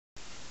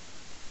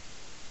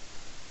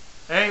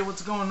Hey,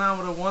 what's going on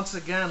with it once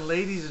again,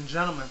 ladies and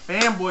gentlemen,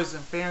 fanboys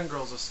and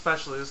fangirls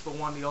especially. This is the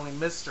one, the only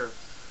Mr.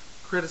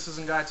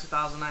 Criticism Guy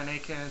 2009,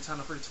 aka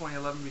Nintendo Free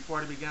 2011.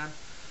 Before it began,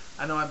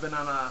 I know I've been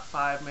on a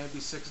 5,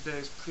 maybe 6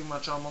 days, pretty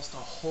much almost a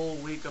whole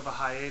week of a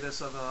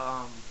hiatus of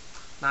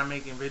not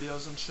making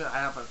videos and shit. I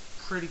have a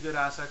pretty good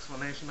ass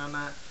explanation on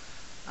that.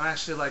 I'm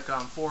actually like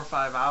 4 or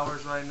 5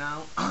 hours right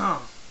now.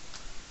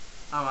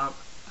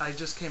 I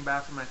just came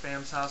back from my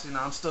fam's house. You know,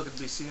 I'm still going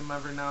to be seeing him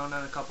every now and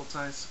then a couple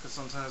times, because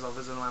sometimes I'll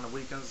visit him on the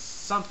weekends.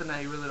 Something that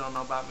he really don't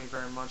know about me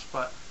very much,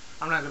 but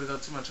I'm not going to go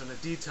too much into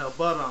detail.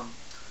 But I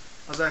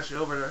was actually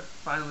over there.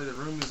 Finally, the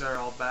roomies are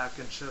all back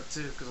and shit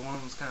too, because one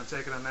of them's kind of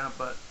taking a nap,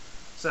 but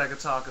said I could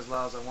talk as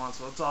loud as I want,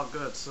 so it's all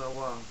good. So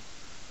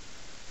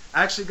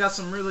I actually got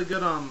some really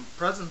good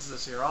presents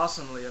this year,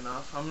 awesomely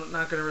enough. I'm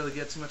not going to really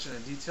get too much into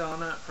detail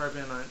on that.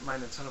 Probably on my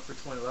Nintendo Free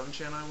 2011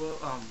 channel I will.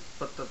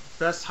 But the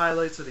best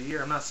highlights of the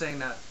year, I'm not saying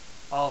that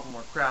all of them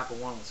were crap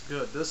and one was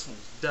good. This one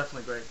was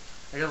definitely great.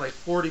 I got like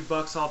 40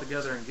 bucks all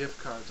together in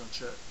gift cards and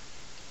shit.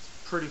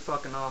 It's pretty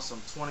fucking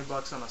awesome. 20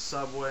 bucks on a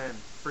Subway and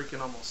freaking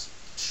almost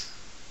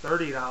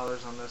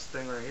 $30 on this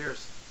thing right here.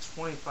 It's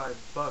 25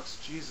 bucks.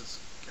 Jesus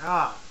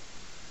God.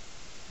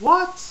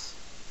 What?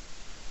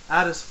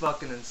 That is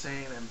fucking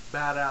insane and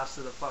badass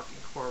to the fucking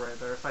core right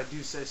there, if I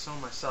do say so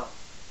myself.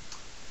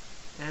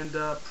 And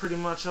pretty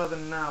much other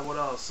than that, what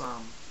else?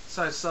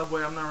 Besides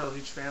Subway, I'm not really a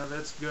huge fan of it.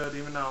 It's good,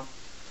 even though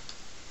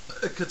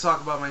I could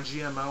talk about my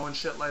GMO and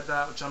shit like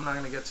that, which I'm not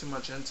going to get too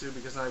much into,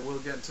 because I will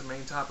get into the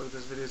main topic of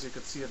this video, as you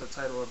can see at the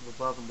title of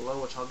Above and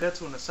Below, which I'll get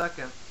to in a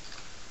second.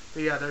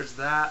 But yeah, there's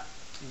that,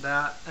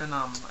 and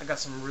I got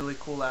some really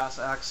cool ass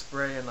Axe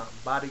spray and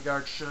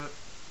bodyguard shit.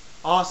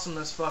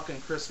 Awesomest fucking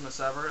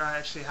Christmas ever. I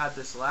actually had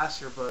this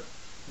last year, but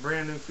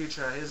brand new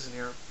feature is in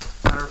here.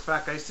 Matter of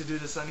fact, I used to do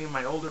this on any of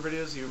my older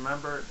videos. You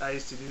remember I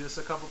used to do this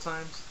a couple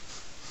times,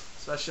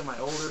 especially my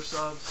older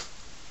subs.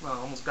 Well, I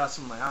almost got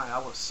some in my eye. I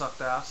would've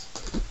sucked ass.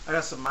 I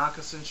got some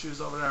moccasin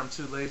shoes over there. I'm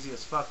too lazy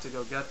as fuck to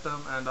go get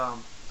them, and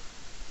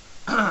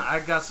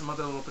I got some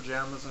other little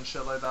pajamas and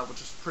shit like that,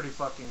 which is pretty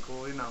fucking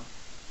cool. You know,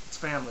 it's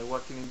family.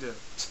 What can you do?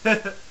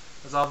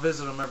 Because I'll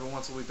visit them every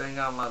once a week. They ain't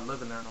got a lot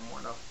living there no more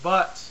though.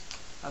 But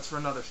that's for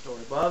another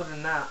story. But other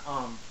than that,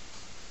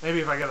 maybe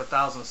if I get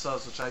 1,000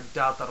 subs, which I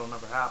doubt that'll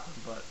never happen,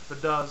 but if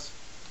it does,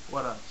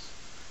 what else?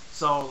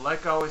 So,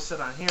 like I always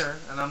said on here,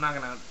 and I'm not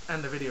gonna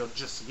end the video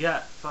just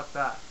yet. Fuck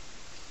that.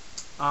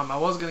 I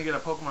was gonna get a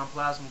Pokemon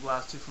Plasma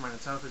Blast 2 for my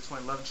Nintendo Free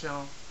 2011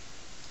 channel.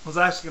 I was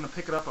actually gonna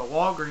pick it up at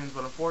Walgreens,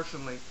 but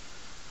unfortunately,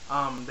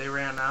 they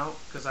ran out,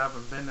 because I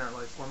haven't been there in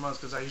like 4 months,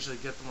 because I usually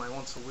get them like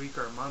once a week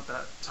or a month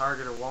at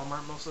Target or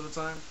Walmart most of the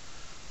time.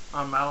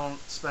 I don't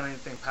spend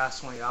anything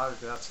past $20, because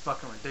that's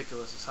fucking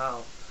ridiculous as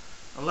hell.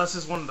 Unless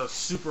it's one of those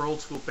super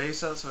old school base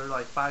sets, so they're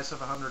like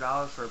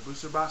 $500–700 for a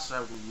booster box, which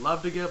I would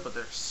love to get, but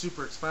they're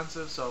super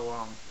expensive. So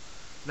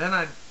then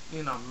I,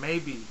 you know,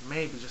 maybe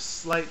just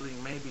slightly,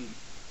 maybe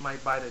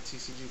might buy the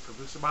TCG for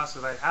booster box,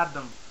 because I had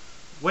them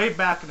way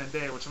back in the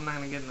day, which I'm not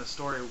gonna get in the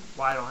story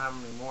why I don't have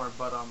them anymore.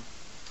 But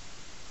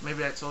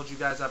maybe I told you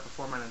guys that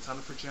before my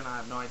Nintendo Free channel. I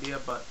have no idea.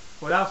 But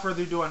without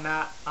further ado on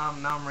that,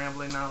 now I'm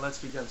rambling. Now let's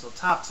begin. So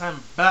top 10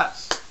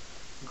 best,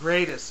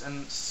 greatest,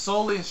 and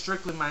solely and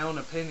strictly my own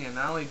opinion.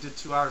 I only did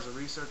 2 hours of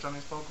research on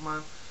these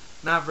Pokemon.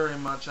 Not very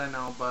much, I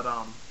know, but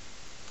I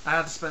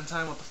had to spend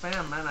time with the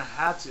fam, man. I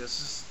had to. It's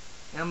just,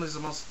 family's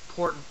the most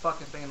important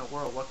fucking thing in the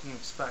world. What can you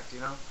expect, you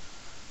know?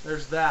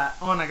 There's that.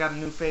 Oh, and I got a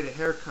new faded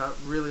haircut.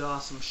 Really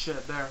awesome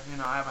shit there. You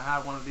know, I haven't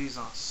had one of these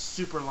in a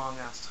super long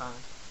ass time.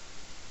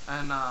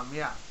 And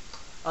yeah.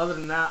 Other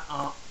than that,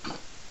 I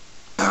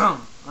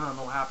don't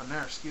know what happened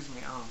there. Excuse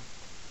me.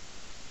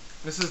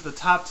 This is the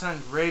top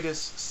 10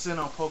 greatest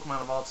Sinnoh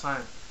Pokemon of all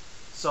time.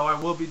 So I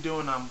will be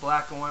doing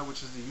Black and White,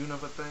 which is the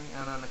Unova thing,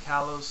 and then the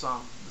Kalos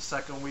the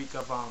second week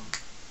of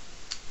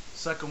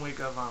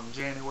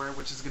January,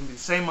 which is gonna be the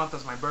same month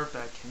as my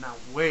birthday. I cannot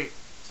wait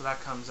till that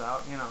comes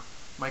out. You know,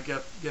 might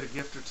get a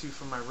gift or two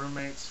from my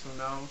roommates. Who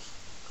knows?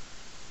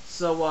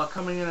 So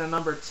coming in at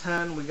number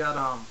 10, we got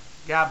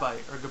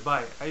Gabite or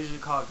Gabite. I usually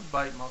call it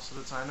Gabite most of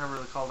the time. I never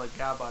really call it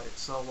Gabite.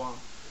 So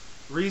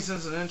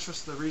reasons and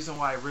interests, the reason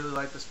why I really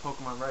like this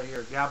Pokemon right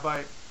here,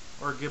 Gabite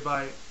or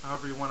Gabite,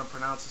 however you want to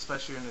pronounce,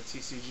 especially in the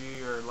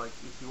TCG or like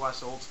if you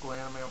watch the old school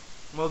anime.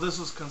 Well, this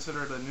was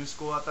considered a new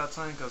school at that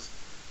time, because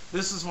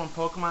this is one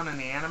Pokemon in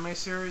the anime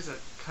series that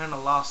kind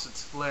of lost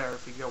its flair,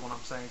 if you get what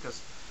I'm saying,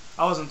 because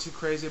I wasn't too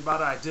crazy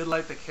about it. I did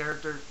like the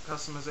character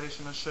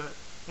customization and shit,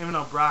 even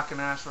though Brock and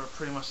Ash were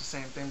pretty much the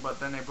same thing, but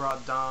then they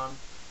brought Dawn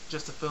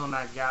just to fill in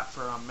that gap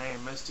for May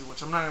and Misty,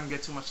 which I'm not going to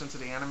get too much into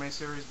the anime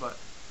series, but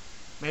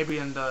maybe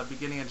in the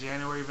beginning of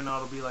January, even though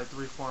it'll be like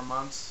 3–4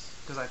 months,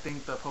 because I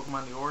think the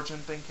Pokemon The Origin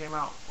thing came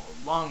out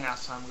a long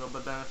ass time ago,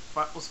 but then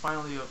it was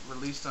finally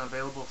released and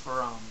available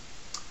for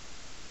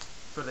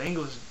the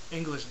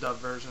English dub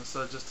version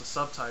instead of just the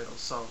subtitles.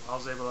 So I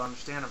was able to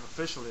understand it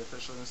officially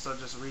instead of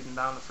just reading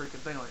down the freaking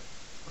thing like,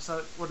 what's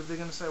that? What are they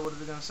gonna say? What are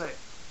they gonna say?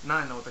 Now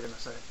I know what they're gonna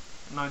say.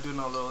 Now I do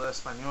know a little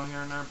Espanol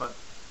here and there, but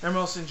they're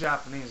mostly in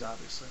Japanese,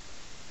 obviously.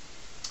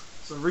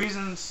 So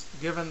reasons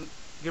given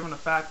given the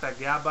fact that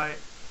Gabite,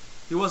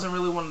 he wasn't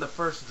really one of the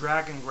first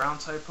dragon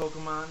ground type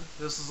Pokemon.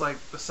 This is like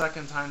the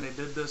second time they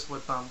did this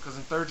with because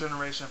in 3rd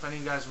generation, if any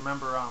of you guys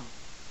remember,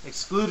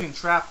 excluding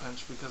Trap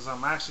Pinch, because I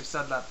actually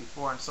said that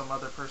before on some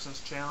other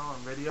person's channel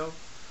and video.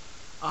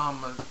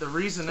 The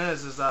reason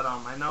is that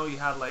I know you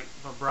had like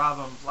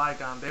Vibrava and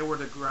Flygon. They were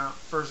the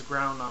first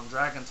ground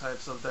dragon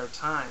types of their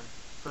time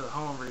for the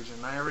home region.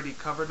 I already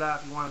covered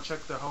that. If you want to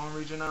check their home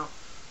region out,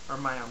 or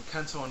my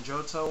Kanto and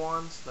Johto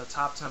ones, the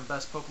top 10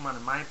 best Pokemon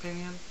in my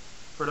opinion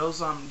for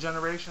those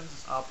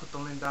generations. I'll put the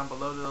link down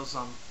below to those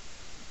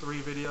 3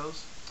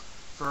 videos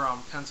for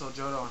Kanto,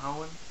 Johto, and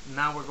Hoenn.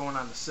 Now we're going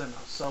on to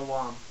Sinnoh.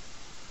 So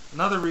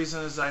another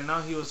reason is I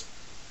know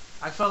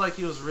I felt like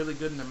he was really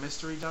good in the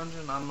mystery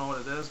dungeon. I don't know what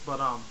it is, but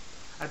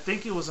I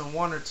think he was in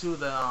 1 or 2 of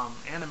the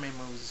anime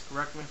movies.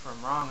 Correct me if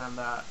I'm wrong on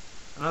that.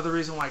 Another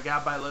reason why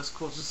Gabite looks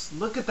cool. Just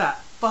look at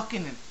that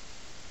fucking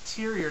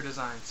interior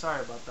design.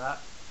 Sorry about that.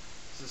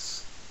 It's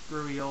this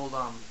screwy old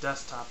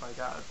desktop I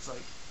got. It's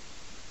like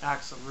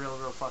acts real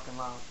fucking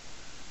loud.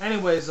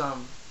 Anyways, I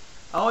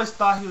always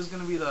thought he was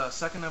gonna be the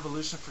 2nd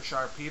evolution for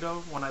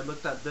Sharpedo. When I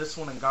looked at this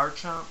one in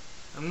Garchomp.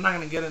 I'm not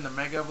going to get into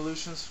Mega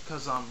Evolutions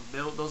because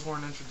those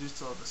weren't introduced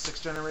till the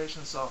 6th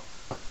generation. So,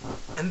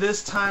 in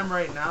this time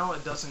right now,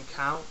 it doesn't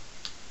count.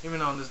 Even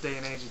though in this day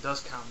and age it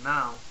does count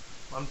now.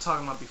 I'm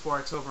talking about before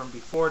October and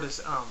before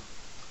this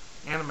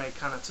anime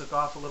kind of took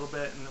off a little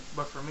bit.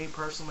 But for me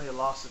personally, it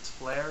lost its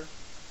flair.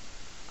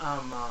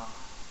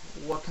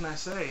 What can I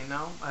say? You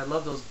know, I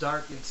love those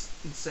dark,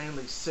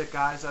 insanely sick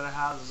eyes that it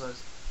has.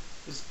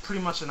 It's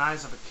pretty much an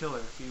eyes of a killer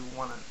if you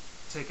want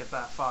to take it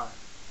that far.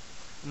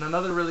 And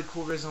another really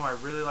cool reason why I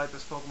really like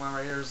this Pokemon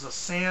right here is the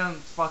Sand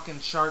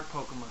fucking Shark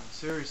Pokemon.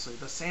 Seriously,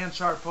 the Sand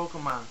Shark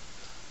Pokemon.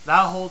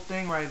 That whole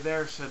thing right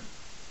there should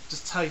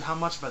just tell you how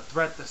much of a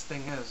threat this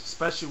thing is.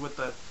 Especially with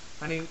the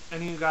any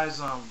of you guys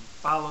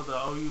follow the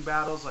OU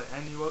battles, like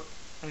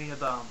any of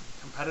the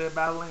competitive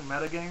battling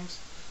meta games.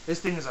 This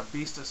thing is a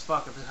beast as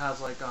fuck. If it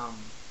has like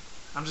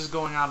I'm just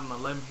going out on a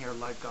limb here,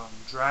 like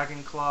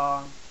Dragon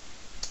Claw.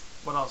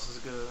 What else is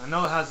good? I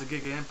know it has a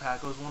Giga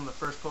Impact. It was one of the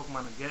first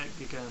Pokemon to get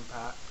Giga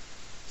Impact.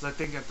 I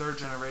think in 3rd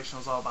generation it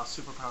was all about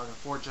superpower, and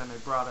 4th gen they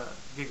brought a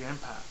Giga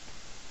Impact.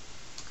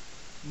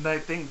 And I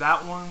think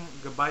that one,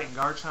 Gabite and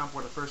Garchomp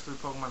were the first 3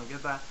 Pokemon to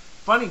get that.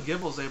 Funny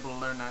Gibble's able to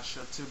learn that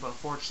shit too, but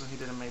unfortunately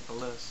he didn't make the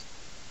list.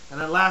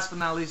 And then last but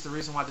not least, the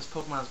reason why this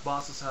Pokemon's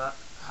boss is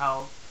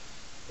how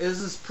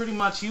is pretty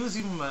much he was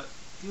even like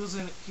I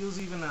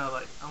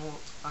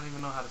don't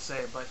even know how to say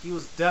it, but he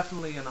was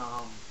definitely in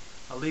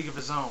a league of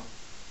his own.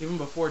 Even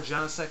before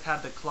Genesect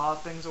had the claw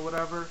things or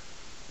whatever.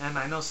 And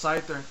I know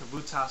Scyther and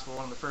Kabutops were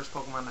one of the first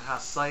Pokemon that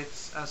has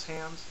scythes as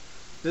hands.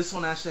 This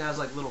one actually has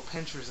like little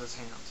pinchers as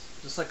hands.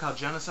 Just like how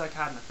Genesect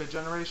had in the 5th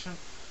generation.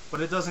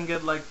 But it doesn't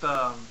get like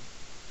the...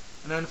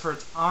 And then for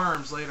its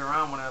arms later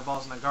on when it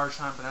evolves into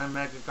Garchomp and then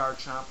Mega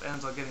Garchomp, it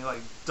ends up getting like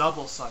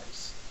double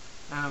scythes.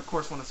 And of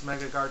course when it's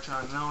Mega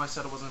Garchomp, I know I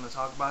said I wasn't going to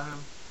talk about him.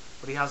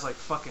 But he has like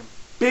fucking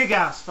big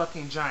ass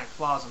fucking giant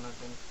claws on that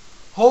thing.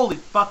 Holy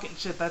fucking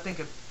shit, that thing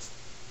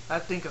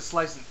could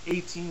slice an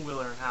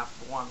 18-wheeler in half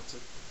if it wanted to.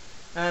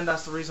 And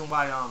that's the reason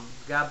why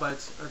Gabite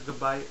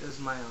is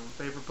my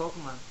favorite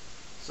Pokemon.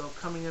 So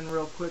coming in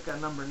real quick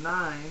at number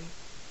 9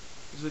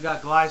 is we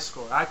got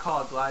Gliscore. I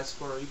call it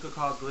Gliscore. You could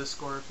call it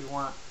Gliscore if you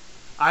want.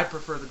 I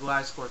prefer the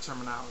Gliscore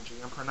terminology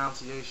and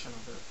pronunciation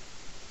of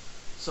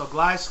it. So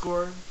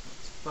Gliscore,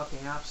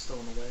 fucking app's still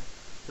in the way.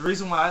 The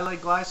reason why I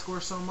like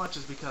Gliscore so much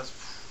is because,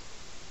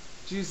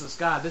 Jesus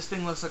God, this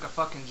thing looks like a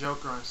fucking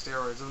Joker on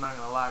steroids. I'm not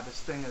gonna lie.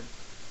 This thing is,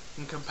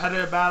 in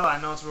competitive battle, I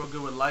know it's real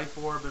good with Life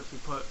Orb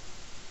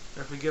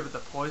if we give it the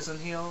Poison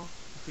Heal.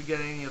 If we get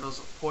any of those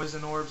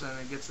Poison Orbs and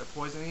it gets the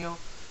Poison Heal,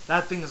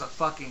 that thing is a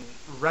fucking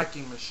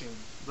wrecking machine,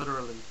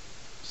 literally.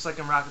 Just like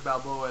in Rocky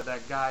Balboa,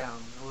 that guy,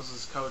 it was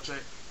his coach,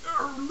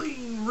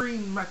 lean,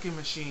 mean wrecking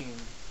machine.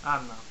 I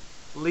don't know.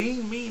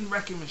 Lean, mean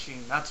wrecking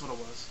machine. That's what it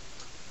was.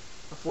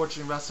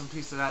 Unfortunately, rest in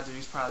peace to that dude.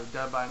 He's probably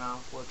dead by now,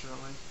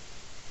 unfortunately.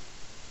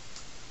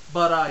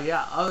 But,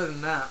 yeah, other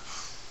than that,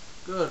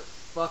 good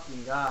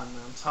fucking God,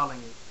 man, I'm telling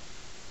you.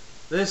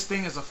 This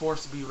thing is a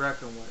force to be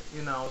reckoned with.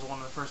 You know, it was one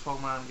of the first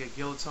Pokemon to get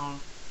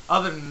Guillotine.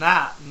 Other than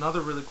that,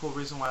 another really cool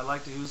reason why I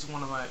liked it, he was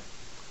one of my...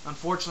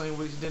 Unfortunately,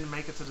 we didn't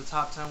make it to the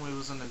top 10 when he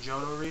was in the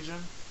Johto region.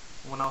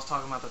 When I was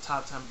talking about the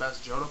top 10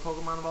 best Johto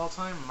Pokemon of all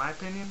time, in my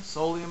opinion.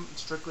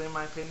 Strictly in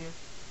my opinion.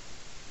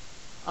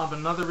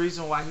 Another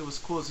reason why he was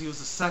cool is he was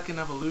the 2nd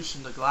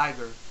evolution to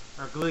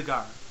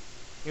Gligar.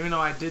 Even though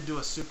I did do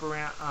a super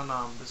rant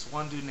on this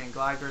one dude named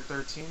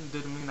Gligar13,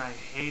 didn't mean I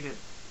hated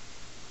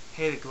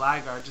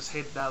Gligar. I just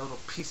hated that little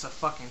piece of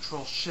fucking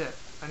troll shit.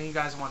 If any of you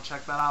guys want to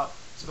check that out,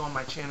 just go on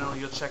my channel.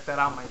 You'll check that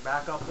out, my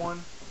backup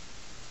one.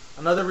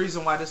 Another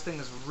reason why this thing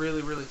is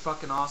really, really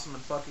fucking awesome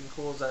and fucking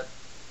cool is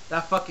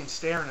that fucking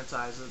stare in its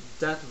eyes, the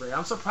death ray.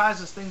 I'm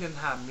surprised this thing didn't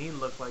have mean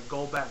look like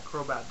Golbat and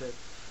Crobat did.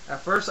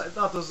 At first, I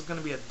thought this was going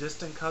to be a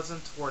distant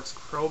cousin towards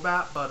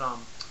Crobat, but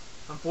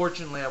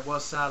unfortunately, I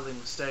was sadly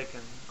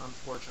mistaken.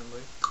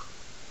 Unfortunately.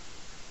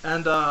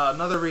 And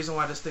another reason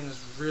why this thing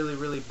is really,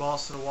 really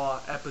balls to the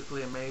wall,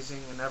 epically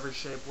amazing in every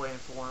shape, way, and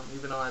form,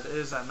 even though it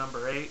is at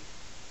number 8,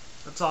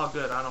 it's all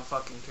good. I don't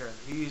fucking care.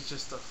 He's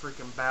just a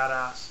freaking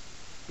badass,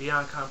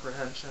 beyond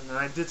comprehension. And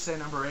I did say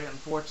number 8.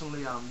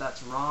 Unfortunately,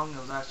 that's wrong.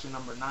 It was actually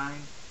number 9,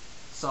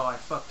 so I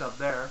fucked up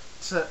there.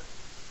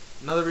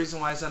 Another reason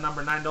why it's at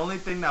number 9. The only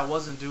thing that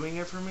wasn't doing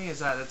it for me is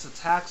that its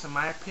attacks, in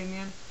my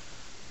opinion,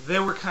 they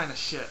were kind of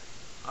shit.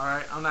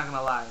 Alright, I'm not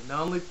gonna lie. The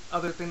only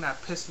other thing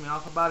that pissed me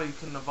off about it, you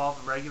couldn't evolve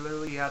it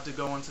regularly. You had to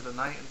go into the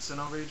night and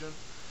Sinnoh region.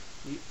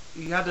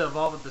 You had to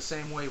evolve it the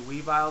same way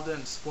Weavile did.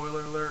 And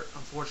spoiler alert,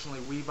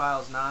 unfortunately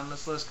Weavile is not on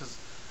this list because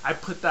I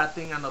put that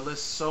thing on the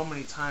list so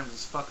many times.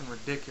 It's fucking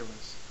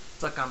ridiculous.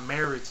 It's like I'm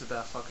married to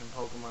that fucking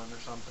Pokemon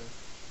or something.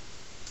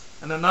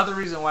 And another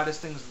reason why this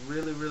thing is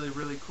really, really,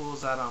 really cool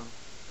is that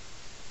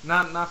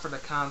not for the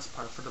cons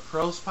part, for the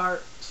pros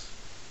part.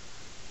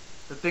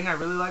 The thing I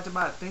really liked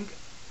about it, I think,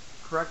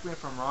 correct me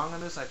if I'm wrong on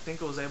this, I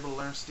think it was able to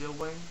learn Steel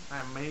Wing.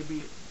 I may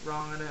be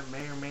wrong on it,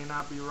 may or may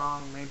not be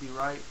wrong, may be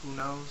right, who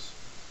knows?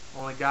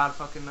 Only God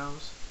fucking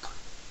knows.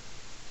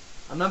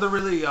 Another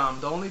really,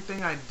 the only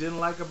thing I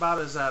didn't like about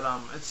it is that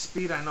its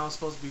speed, I know it's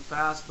supposed to be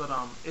fast, but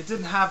it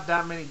didn't have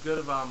that many good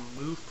of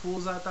move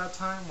pools at that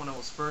time when it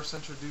was first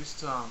introduced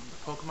to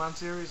the Pokemon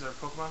series or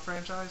Pokemon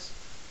franchise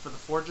for the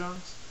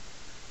 4-gens.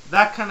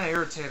 That kind of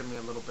irritated me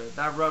a little bit.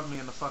 That rubbed me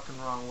in the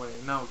fucking wrong way.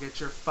 No, get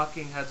your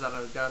fucking heads out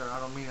of the gutter. I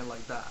don't mean it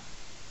like that.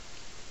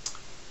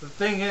 The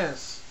thing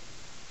is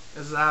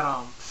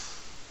that,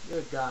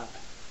 good God.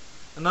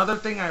 Another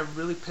thing that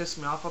really pissed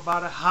me off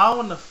about it,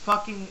 how in the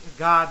fucking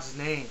God's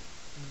name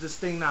did this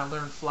thing not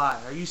learn Fly?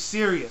 Are you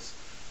serious?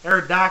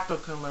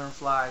 Aerodactyl can learn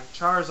Fly,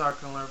 Charizard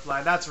can learn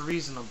Fly, that's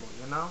reasonable,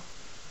 you know?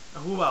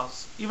 And who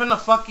else? Even the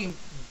fucking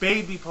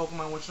baby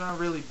Pokemon, which are not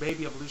really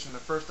baby evolution, the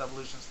first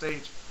evolution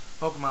stage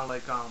Pokemon,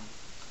 like,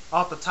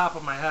 off the top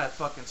of my head,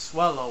 fucking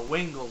Swellow,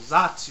 Wingull,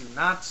 Xatu,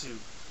 Natu.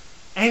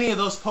 Any of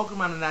those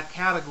Pokemon in that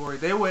category,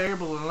 they were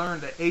able to learn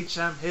the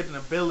HM hidden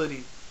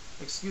ability,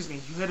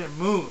 hidden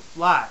move,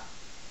 Fly.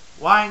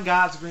 Why in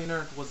God's green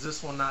earth was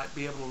this one not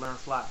be able to learn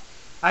Fly?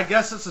 I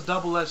guess it's a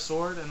double-edged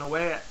sword. In a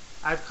way,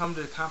 I've come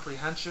to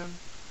comprehension.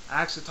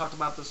 I actually talked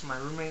about this with my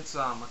roommates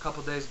a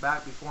couple days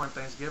back before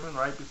Thanksgiving,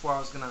 right before I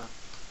was going to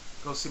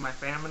go see my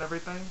fam and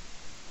everything.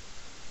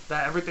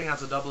 That everything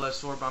has a double-edged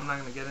sword, but I'm not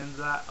going to get into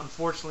that.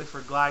 Unfortunately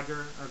for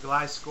Gligar, or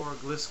Gliscore,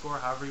 Gliscore,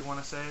 however you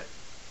want to say it.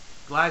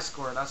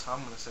 Gliscore, that's how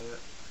I'm going to say it.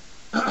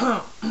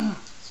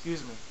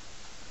 Excuse me.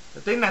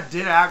 The thing that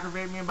did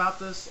aggravate me about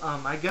this,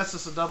 I guess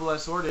it's a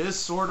double-edged sword. It is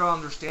sort of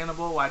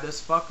understandable why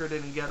this fucker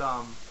didn't get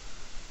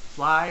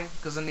Fly.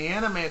 Because in the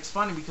anime, it's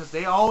funny because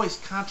they always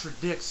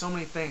contradict so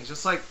many things.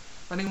 Just like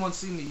if anyone's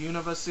seen the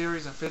Unova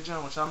series and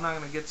Fidget, which I'm not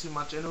going to get too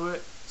much into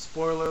it.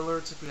 Spoiler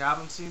alerts if you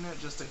haven't seen it,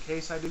 just in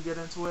case I do get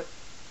into it.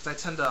 Because I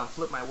tend to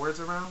flip my words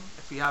around.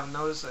 If you haven't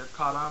noticed, they're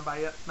caught on by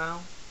it now.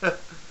 The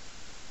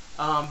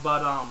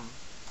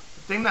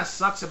thing that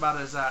sucks about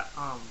it is that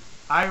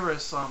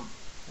Iris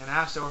and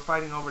Ash, they were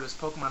fighting over this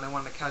Pokemon they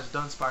wanted to catch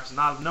Dunsparce, and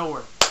out of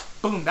nowhere,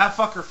 boom, that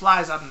fucker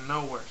flies out of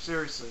nowhere,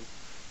 seriously.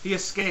 He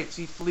escapes,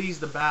 he flees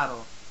the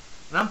battle.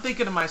 And I'm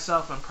thinking to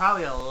myself, and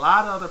probably a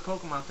lot of other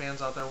Pokemon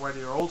fans out there, whether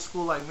you're old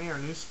school like me or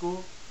new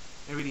school,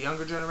 maybe the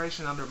younger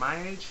generation under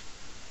my age,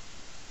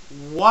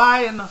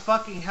 why in the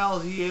fucking hell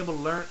is he able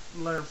to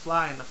learn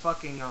Fly in the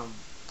fucking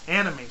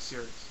anime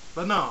series?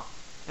 But no.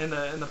 In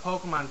the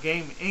Pokemon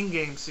game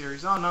in-game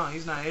series, oh no,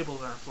 he's not able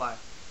to learn Fly.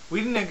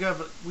 We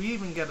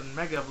even get a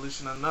Mega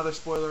Evolution. Another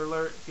spoiler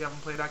alert if you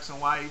haven't played X and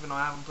Y, even though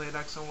I haven't played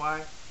X and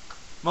Y.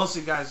 Most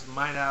of you guys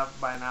might have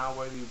by now,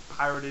 whether you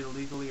pirated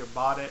illegally or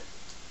bought it.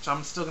 Which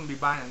I'm still gonna be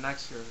buying it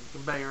next year. You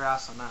can bet your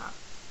ass on that.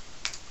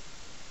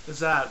 Is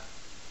that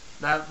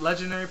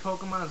legendary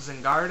Pokemon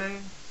Zygarde?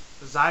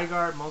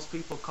 Zygarde, most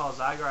people call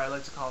Zygarde. I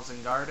like to call it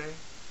Zygarde.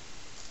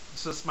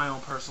 It's just my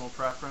own personal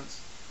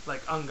preference,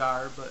 like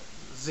Ungar, but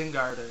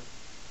Zygarde.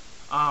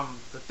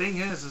 The thing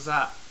is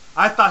that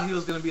I thought he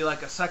was gonna be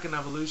like a second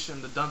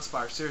evolution to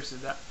Dunsparce. Seriously,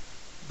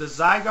 the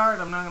Zygarde,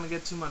 I'm not gonna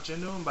get too much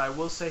into him, but I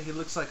will say he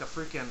looks like a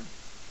freaking.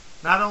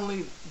 Not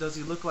only does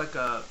he look like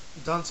a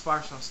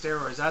Dunsparce on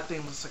steroids, that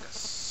thing looks like a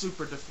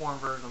super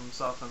deformed version of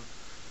himself, and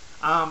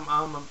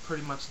I'm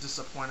pretty much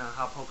disappointed on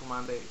how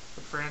Pokemon the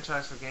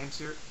franchise for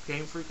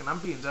Game Freak, and I'm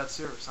being dead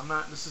serious. I'm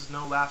not. This is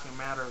no laughing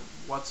matter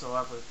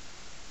whatsoever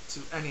to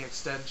any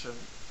extension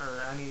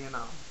or any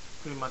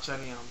pretty much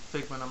any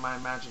figment of my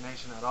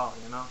imagination at all.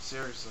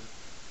 Seriously.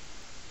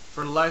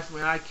 For the life of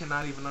me, I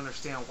cannot even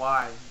understand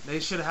why they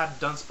should have had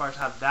Dunsparce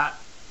have that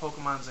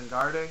Pokemon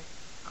Zygarde,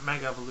 a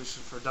Mega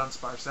Evolution for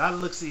Dunsparce. That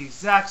looks the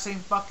exact same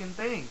fucking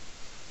thing,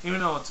 even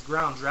though it's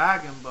Ground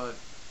Dragon, but.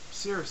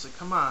 Seriously,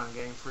 come on,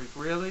 Game Freak,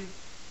 really?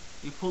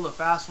 You pull a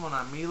fast one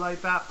on me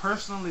like that?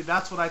 Personally,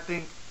 that's what I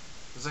think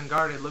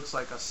Zygarde looks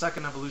like, a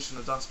second evolution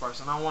of Dunsparce,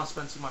 and I don't want to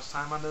spend too much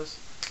time on this.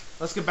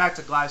 Let's get back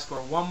to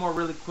Gliscore. One more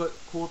really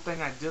cool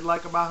thing I did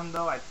like about him,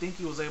 though, I think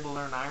he was able to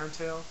learn Iron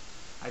Tail.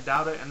 I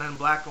doubt it. And then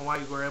Black and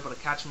White, you were able to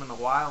catch him in the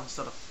wild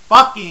instead of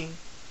fucking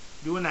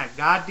doing that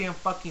goddamn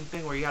fucking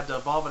thing where you had to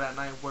evolve it at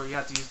night, where you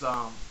had to use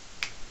the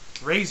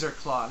Razor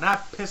Claw, and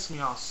that pissed me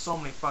off so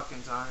many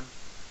fucking times.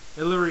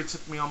 It literally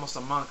took me almost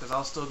a month because I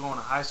was still going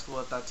to high school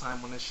at that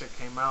time when this shit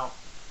came out.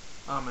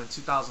 In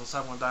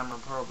 2007 when Diamond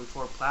and Pearl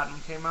before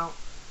Platinum came out.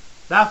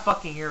 That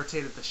fucking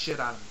irritated the shit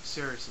out of me.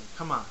 Seriously,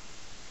 come on.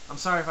 I'm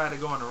sorry if I had to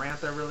go on a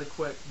rant there really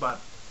quick, but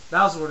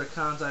those were the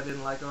cons I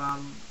didn't like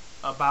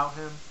about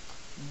him.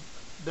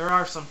 There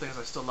are some things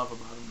I still love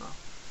about him though.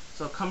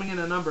 So coming in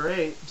at number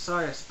 8, I'm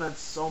sorry I spent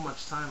so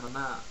much time on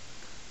that.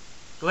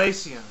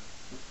 Glaceon.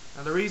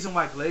 And the reason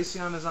why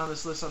Glaceon is on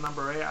this list at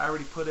number 8, I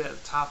already put it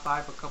at top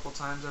 5 a couple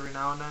times every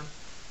now and then.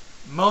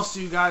 Most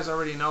of you guys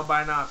already know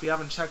by now. If you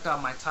haven't checked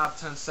out my top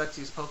 10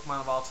 sexiest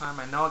Pokemon of all time,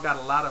 I know I got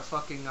a lot of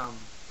fucking,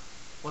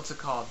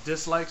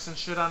 dislikes and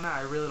shit on that.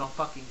 I really don't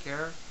fucking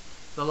care.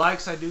 The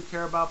likes I do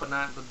care about, but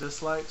not the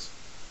dislikes.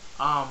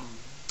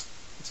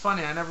 It's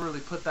funny, I never really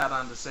put that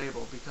on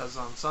disabled because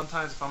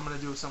sometimes if I'm gonna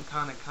do some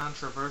kind of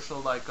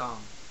controversial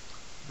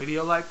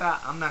video like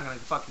that, I'm not gonna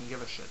fucking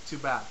give a shit. Too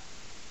bad.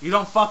 You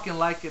don't fucking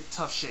like it,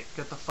 tough shit.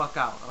 Get the fuck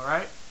out,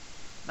 alright?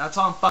 That's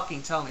all I'm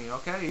fucking telling you,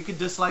 okay? You can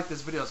dislike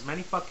this video as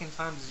many fucking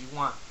times as you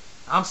want.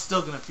 I'm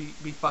still gonna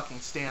be fucking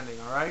standing,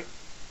 alright?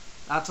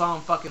 That's all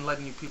I'm fucking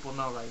letting you people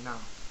know right now.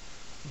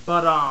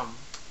 But,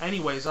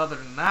 anyways, other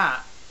than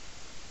that,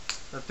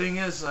 the thing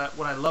is that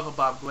what I love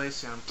about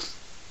Glaceon,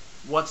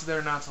 what's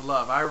there not to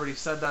love? I already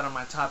said that on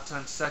my top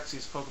 10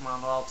 sexiest Pokemon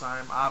of all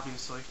time,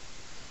 obviously.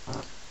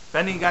 If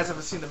any of you guys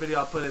haven't seen the video,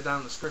 I'll put it down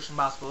in the description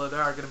box below.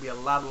 There are going to be a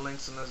lot of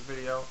links in this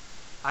video.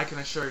 I can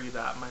assure you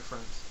that, my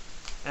friends.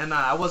 And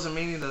I wasn't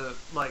meaning to,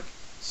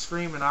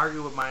 scream and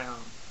argue with my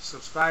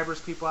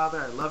subscribers, people out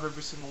there. I love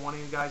every single one of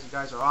you guys. You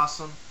guys are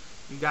awesome.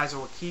 You guys are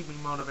what keep me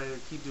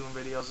motivated to keep doing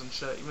videos and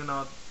shit. Even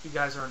though you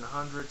guys are in the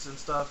hundreds and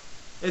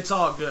stuff. It's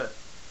all good.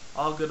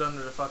 All good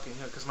under the fucking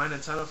hood. Because my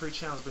Nintendo Free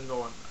channel has been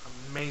going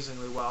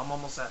amazingly well. I'm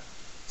almost at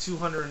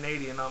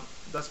 280, and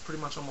that's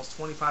pretty much almost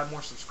 25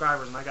 more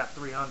subscribers, and I got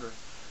 300.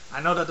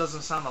 I know that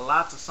doesn't sound a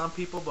lot to some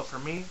people, but for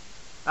me,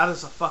 that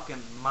is a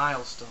fucking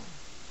milestone.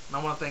 And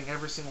I want to thank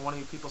every single one of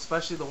you people,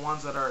 especially the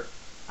ones that are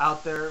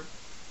out there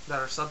that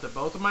are subbed to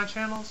both of my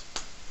channels.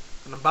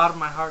 From the bottom of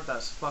my heart,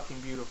 that's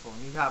fucking beautiful.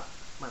 And you have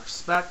my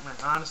respect, my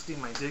honesty,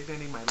 my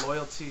dignity, my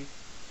loyalty,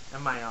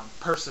 and my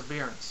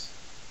perseverance.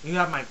 You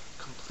have my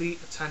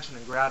complete attention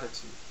and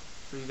gratitude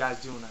for you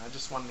guys doing that. I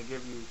just wanted to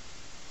give you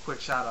quick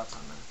shout outs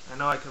on that. I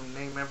know I can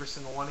name every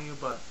single one of you,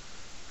 but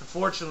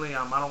unfortunately,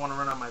 I don't want to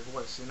run out my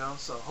voice, you know?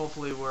 So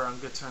hopefully we're on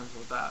good terms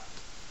with that.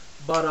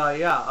 But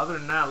yeah, other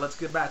than that, let's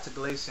get back to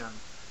Glaceon.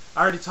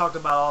 I already talked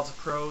about all its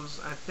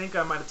pros. I think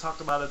I might have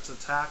talked about its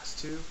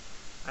attacks too.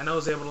 I know I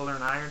was able to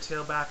learn Iron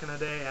Tail back in the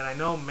day, and I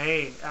know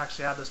May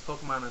actually had this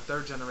Pokemon in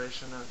 3rd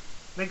generation. I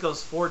think it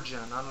was 4th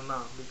gen, I don't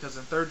know, because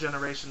in 3rd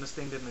generation this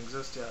thing didn't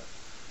exist yet.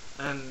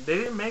 And they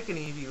didn't make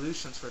any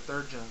evolutions for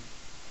 3rd gen.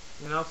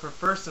 You know, for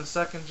 1st and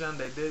 2nd gen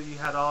they did. You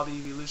had all the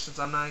evolutions.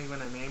 I'm not even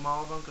going to name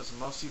all of them because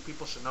most of you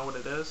people should know what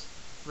it is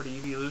for the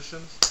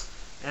evolutions.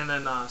 And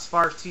then as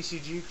far as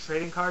TCG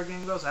trading card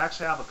game goes, I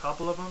actually have a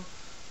couple of them.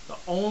 The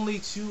only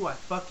 2 I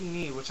fucking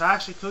need, which I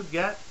actually could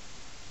get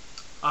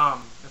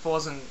if I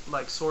wasn't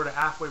sort of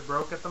halfway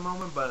broke at the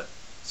moment, but as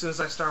soon as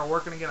I start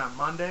working again on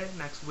Monday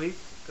next week,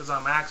 because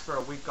I'm asked for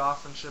a week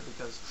off and shit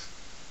because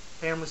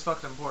family's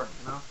fucking important,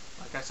 you know,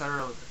 like I said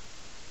earlier.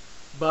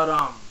 But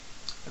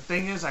the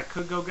thing is, I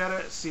could go get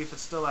it, see if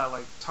it's still at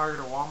Target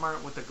or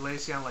Walmart with the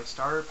Glaceon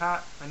starter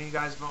pack. If any of you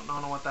guys don't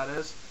know what that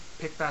is,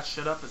 pick that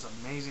shit up. It's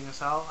amazing as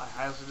hell. I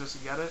highly suggest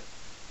you get it.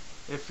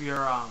 If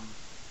you're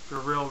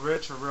real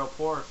rich or real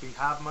poor, if you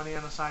have money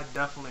on the side,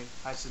 definitely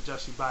I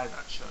suggest you buy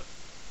that shit.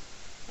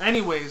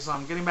 Anyways,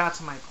 getting back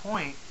to my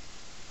point.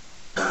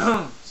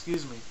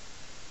 Excuse me.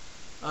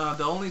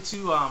 The only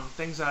 2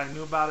 things that I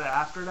knew about it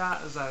after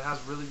that is that it has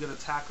really good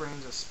attack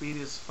range. The speed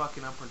is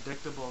fucking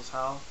unpredictable as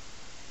hell.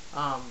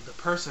 The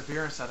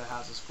perseverance that it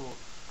has is cool.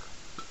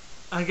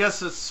 I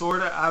guess it's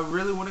sorta, I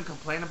really wouldn't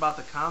complain about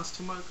the cons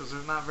too much because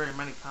there's not very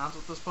many cons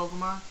with this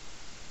Pokemon.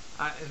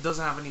 It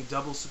doesn't have any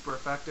double super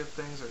effective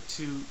things or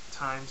 2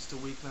 times to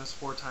weakness,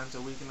 4 times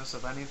to weakness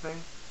of anything.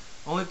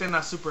 The only thing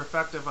that's super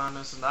effective on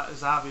this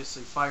is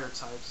obviously fire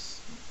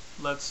types.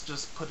 Let's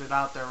just put it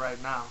out there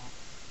right now.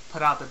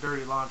 Put out the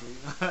dirty laundry.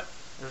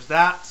 There's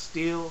that,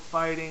 steel,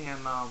 fighting,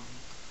 and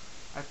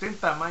I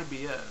think that might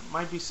be it. It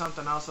might be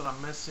something else that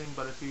I'm missing,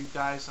 but if you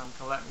guys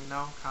can let me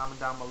know, comment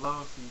down below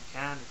if you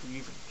can, if you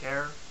even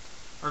care.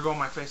 Or go on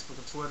my Facebook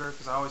and Twitter,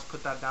 because I always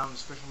put that down in the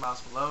description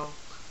box below.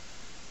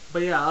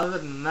 But yeah, other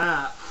than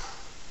that,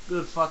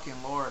 good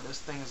fucking lord, this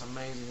thing is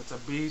amazing. It's a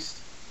beast.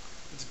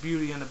 It's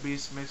Beauty and the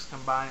Beast mixed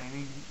combined.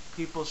 And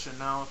people should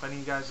know, if any of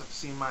you guys have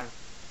seen my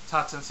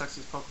top 10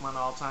 sexiest Pokemon of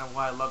all time,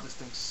 why I love this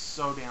thing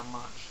so damn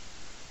much.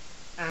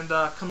 And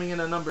coming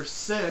in at number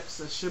 6,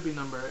 it should be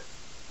number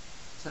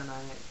 10, 9,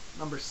 8.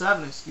 Number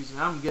 7, excuse me.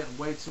 I'm getting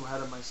way too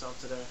ahead of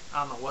myself today.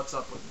 I don't know what's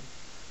up with me.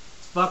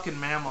 It's fucking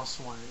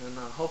Mamoswine. And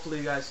hopefully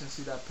you guys can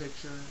see that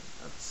picture.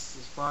 That's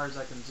as far as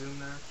I can zoom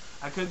there.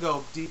 I could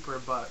go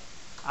deeper, but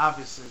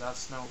obviously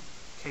that's no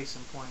case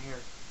in point here.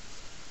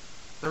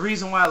 The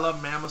reason why I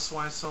love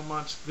Mamoswine so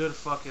much, good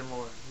fucking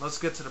lord. Let's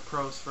get to the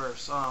pros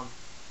first.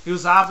 He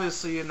was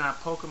obviously in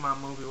that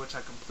Pokemon movie, which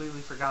I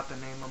completely forgot the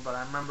name of, but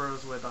I remember it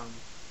was with, I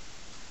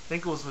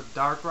think it was with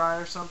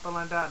Darkrai or something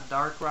like that.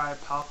 Darkrai,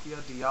 Palkia,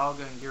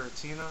 Dialga, and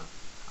Giratina.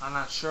 I'm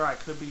not sure, I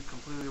could be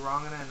completely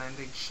wrong in it, and I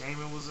think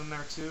Shaman was in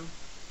there too.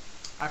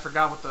 I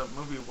forgot what the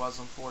movie was,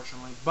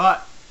 unfortunately, but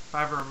if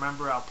I ever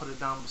remember, I'll put it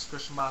down in the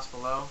description box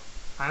below.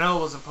 I know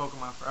it wasn't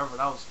Pokemon Forever,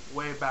 that was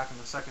way back in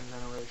the second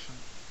generation.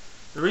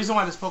 The reason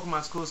why this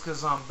Pokemon's cool is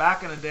because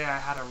back in the day I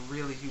had a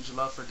really huge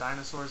love for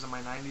dinosaurs in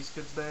my 90s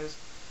kids days.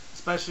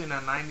 Especially in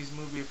that 90s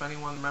movie, if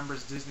anyone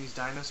remembers Disney's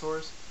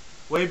Dinosaurs.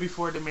 Way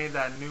before they made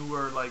that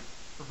newer, like,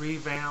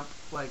 revamp,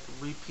 like,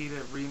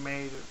 repeated,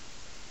 remade,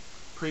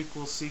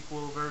 prequel,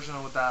 sequel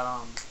version with that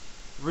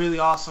really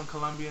awesome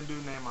Colombian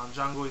dude named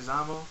John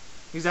Guizamo.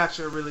 He's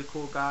actually a really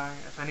cool guy.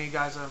 If any of you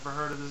guys have ever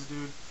heard of this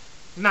dude,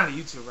 he's not a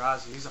YouTuber,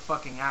 obviously. He's a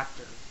fucking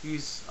actor.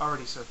 He's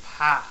already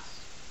surpassed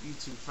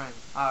YouTube fame,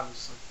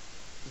 obviously.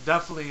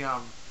 Definitely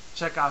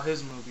check out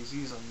his movies.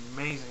 He's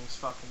amazing as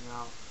fucking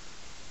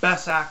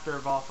best actor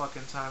of all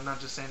fucking time. Not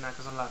just saying that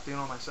because I'm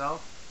Latino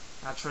myself.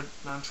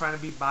 I'm trying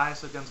to be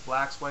biased against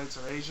blacks, whites,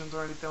 or Asians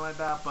or anything like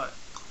that, but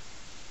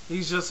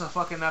he's just a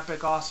fucking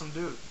epic, awesome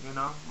dude, you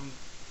know?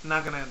 I'm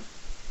not gonna,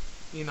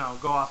 you know,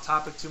 go off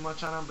topic too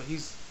much on him, but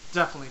he's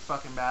definitely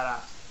fucking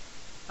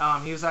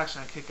badass. He was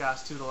actually on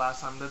Kick-Ass 2 the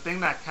last time. The thing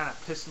that kind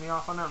of pissed me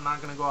off on him, I'm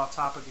not gonna go off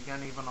topic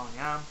again even though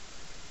I am,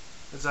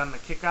 is that in the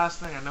Kick-Ass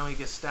thing, I know he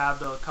gets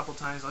stabbed a couple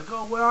times, like,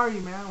 oh, where are you,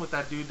 man? With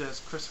that dude that's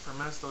Christopher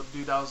Mintz, the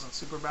dude that was in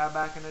Superbad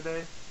back in the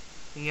day.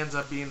 He ends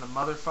up being the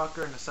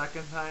motherfucker in the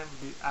second time,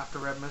 after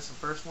Red Mist in the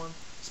first one.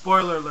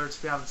 Spoiler alerts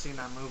if you haven't seen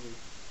that movie.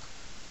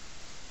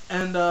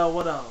 And,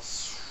 what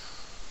else?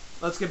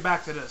 Let's get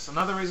back to this.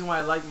 Another reason why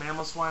I like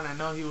Mamoswine, I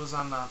know he was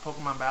on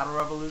Pokemon Battle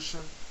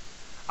Revolution.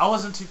 I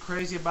wasn't too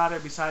crazy about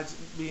it, besides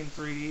being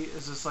 3D,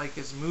 is just like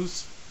his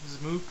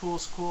move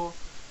pool's cool.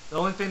 The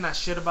only thing that's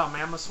shit about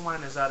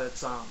Mamoswine is that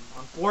it's,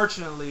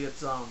 unfortunately,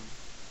 it's,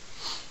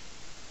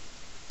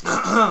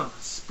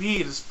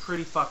 speed is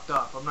pretty fucked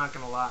up, I'm not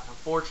gonna lie.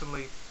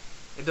 Unfortunately,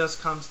 it does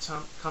comes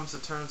to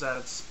terms that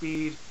its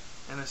speed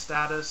and its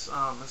status,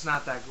 it's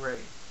not that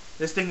great.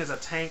 This thing is a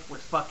tank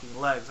with fucking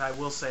legs, I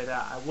will say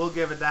that. I will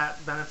give it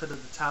that benefit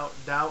of the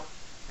doubt.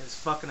 It's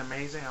fucking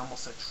amazing. I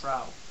almost said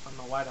trout. I don't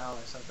know why the hell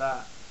I said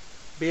that.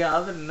 But yeah,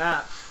 other than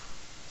that,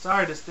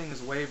 sorry this thing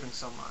is waving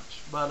so much.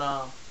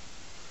 But,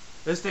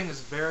 this thing is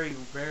very,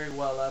 very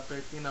well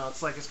epic. You know,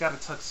 it's like it's got a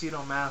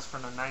tuxedo mask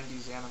from the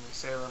 90s anime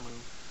Sailor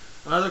Moon.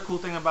 Another cool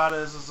thing about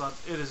it is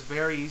it is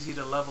very easy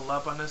to level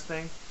up on this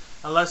thing.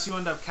 Unless you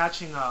end up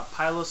catching a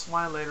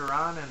Piloswine later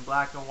on in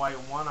Black and White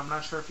 1. I'm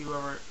not sure if you were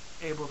ever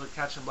able to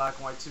catch in Black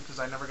and White 2 because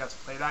I never got to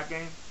play that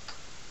game.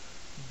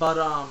 But,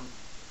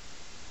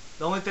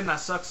 the only thing that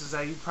sucks is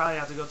that you probably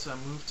have to go to a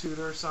move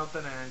tutor or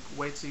something and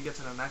wait till you get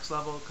to the next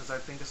level because I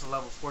think it's a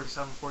level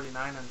 47,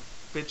 49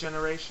 in 5th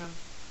generation.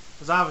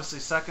 Because obviously,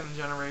 2nd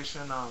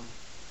generation,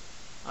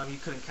 you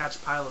couldn't catch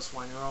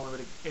Piloswine. You were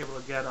only able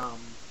to get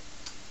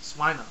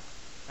Swinub.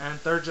 And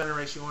 3rd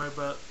generation, you weren't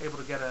able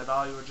to get it at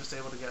all. You were just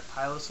able to get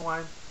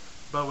Piloswine.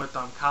 But with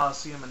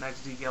Coliseum and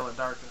XD Gale of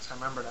Darkness, I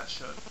remember that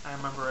shit. I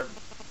remember it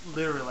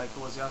literally like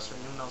it was yesterday,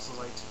 even though this was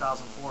like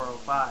 2004 or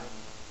 05.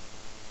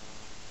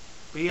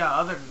 But yeah,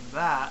 other than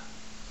that,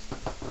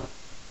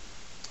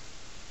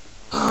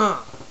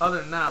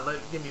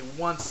 give me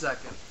 1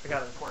 second. I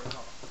got an important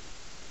call.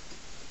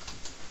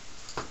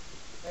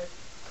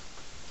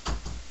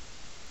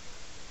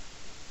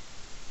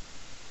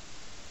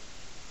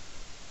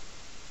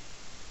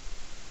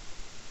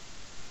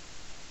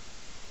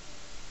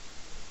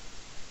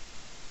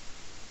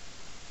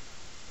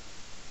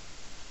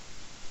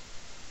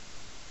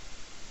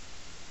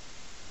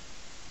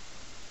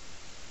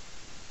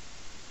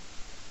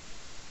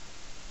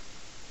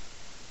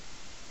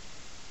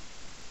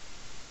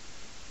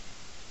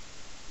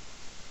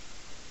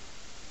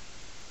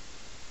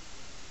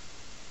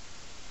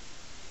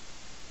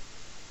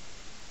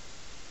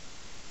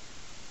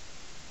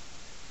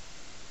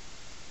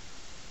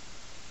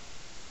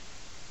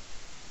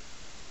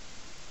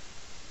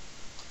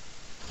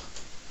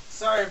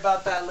 Sorry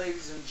about that,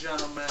 ladies and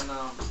gentlemen,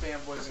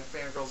 fanboys and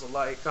fangirls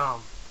alike.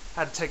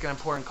 Had to take an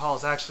important call.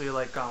 It's actually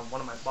like one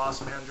of my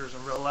boss managers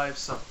in real life,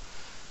 so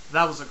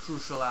that was a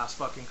crucial ass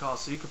fucking call.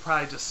 So you could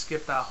probably just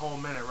skip that whole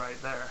minute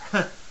right there.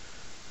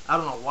 I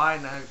don't know why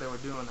in the heck they were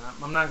doing that.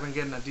 I'm not gonna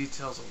get into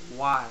details of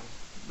why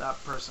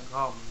that person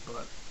called me,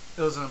 but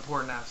it was an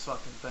important ass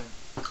fucking thing.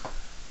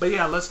 But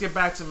yeah, let's get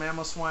back to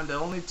Mamoswine. The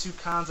only two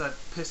cons that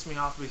pissed me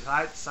off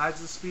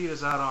besides the speed is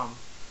that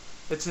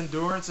its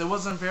endurance. It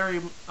wasn't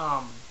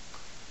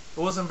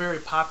very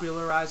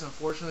popularized,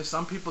 unfortunately.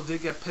 Some people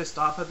did get pissed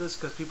off at this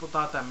because people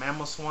thought that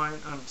Piloswine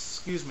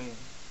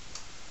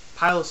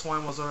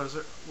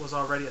was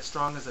already as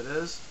strong as it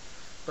is.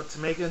 But to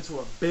make it into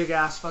a big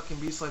ass fucking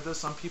beast like this,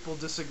 some people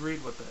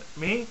disagreed with it.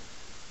 Me,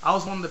 I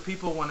was one of the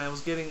people when it was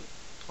getting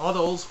all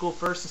the old school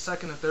 1st and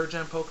 2nd and 3rd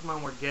gen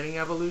Pokemon were getting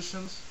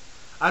evolutions.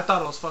 I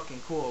thought it was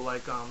fucking cool,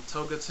 like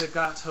Togetic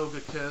got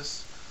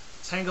Togekiss,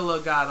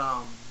 Tangela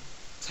got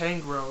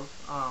Tangrowth.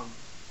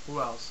 Who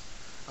else?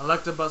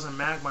 Electabuzz and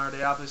Magmar,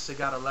 they obviously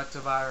got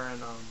Electivire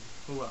and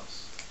who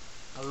else?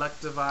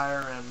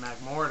 Electivire and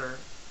Magmortar.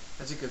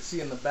 As you can see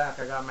in the back,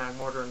 I got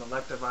Magmortar and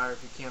Electivire,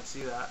 if you can't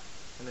see that,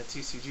 in the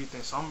TCG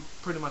thing. So I'm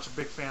pretty much a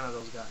big fan of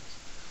those guys.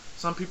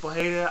 Some people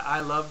hate it, I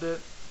loved it.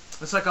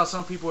 It's like how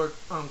some people are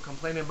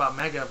complaining about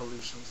Mega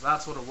Evolutions.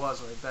 That's what it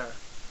was right there.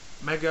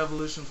 Mega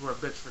Evolutions were a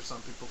bitch for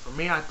some people. For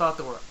me, I thought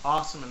they were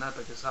awesome and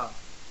epic as hell.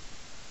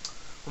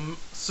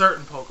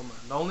 Certain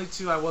Pokemon. The only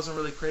two I wasn't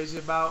really crazy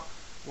about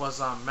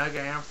was Mega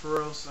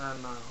Ampharos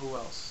and who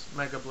else?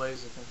 Mega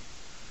Blaziken.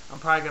 I'm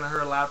probably gonna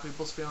hurt a lot of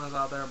people's feelings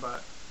out there,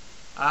 but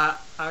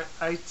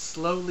I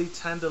slowly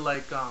tend to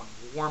like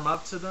warm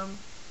up to them.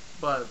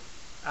 But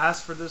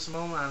as for this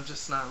moment, I'm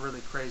just not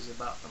really crazy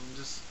about them.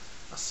 Just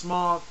a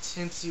small,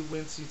 tinsy,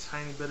 wincy,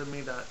 tiny bit of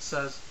me that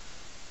says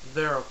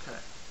they're okay.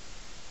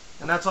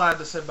 And that's all I have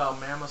to say about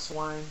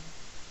Mamoswine.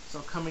 So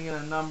coming in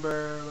at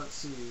number, let's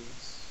see,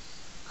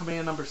 coming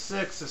in number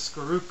 6 is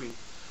Skroupi.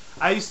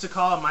 I used to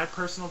call it, my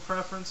personal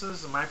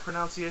preferences and my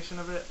pronunciation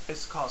of it, I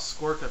used to call it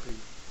Skroupi,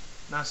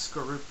 not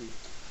Skroupi.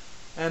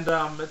 And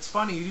it's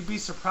funny, you'd be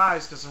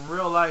surprised because in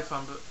real life,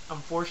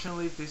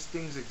 unfortunately, these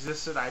things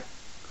existed. I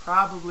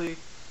probably,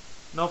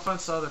 no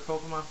offense to other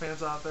Pokemon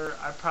fans out there,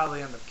 I'd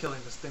probably end up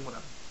killing this thing with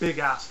a big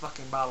ass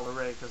fucking bottle of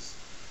Ray, because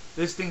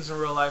these things in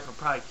real life would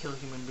probably kill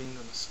human beings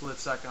in a split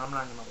second. I'm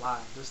not gonna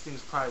lie. These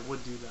things probably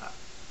would do that.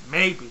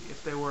 Maybe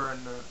if they were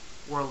in the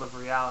world of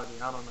reality.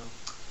 I don't know.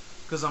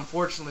 Because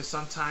unfortunately,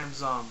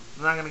 sometimes I'm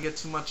not gonna get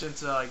too much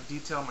into like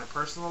detail my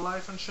personal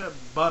life and shit.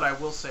 But I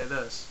will say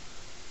this: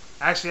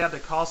 I actually had to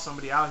call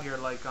somebody out here.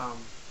 Like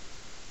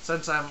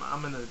since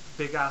I'm in a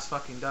big ass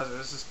fucking desert,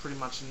 this is pretty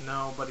much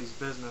nobody's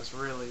business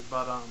really.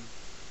 But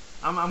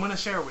I'm gonna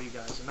share it with you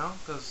guys, you know,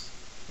 because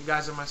you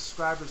guys are my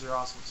subscribers. You're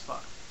awesome as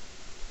fuck.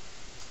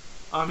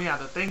 Yeah,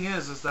 the thing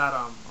is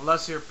that,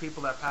 unless you're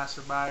people that pass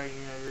her by, you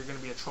know, you're gonna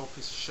be a troll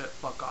piece of shit,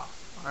 fuck off,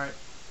 alright?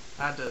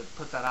 I had to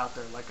put that out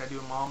there, like I do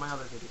in all my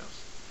other videos.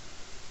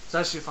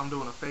 Especially if I'm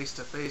doing a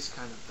face-to-face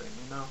kind of thing,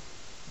 you know?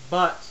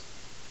 But,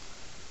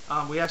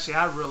 we actually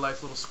had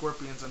real-life little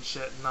scorpions and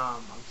shit, and,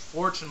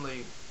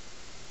 unfortunately,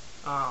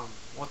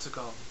 what's it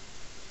called?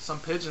 Some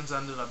pigeons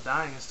ended up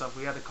dying and stuff.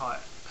 We had to call it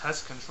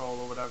pest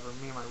control or whatever,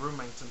 me and my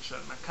roommates and shit,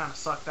 and that kinda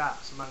sucked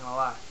ass, I'm not gonna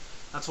lie.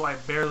 That's why I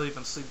barely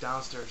even sleep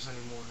downstairs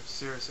anymore.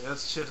 Seriously, that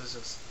shit is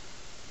just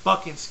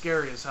fucking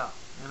scary as hell.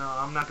 You know,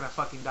 I'm not gonna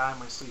fucking die in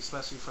my sleep,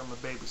 especially from a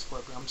baby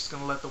scorpion. I'm just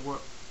gonna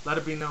let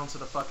it be known to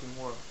the fucking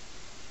world.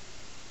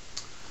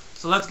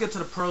 So let's get to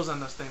the pros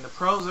on this thing. The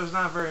pros, there's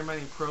not very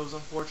many pros,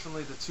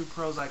 unfortunately. The two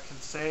pros I can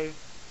say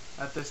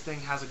that this thing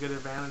has a good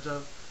advantage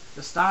of: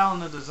 the style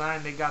and the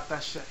design. They got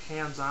that shit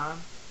hands-on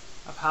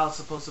of how it's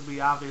supposed to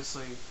be.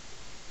 Obviously,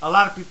 a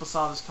lot of people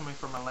saw this coming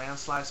from a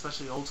landslide,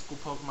 especially old school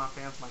Pokemon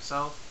fans,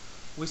 myself.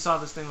 We saw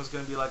this thing was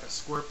going to be like a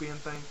scorpion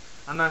thing.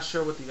 I'm not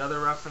sure what the other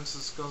reference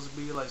is supposed to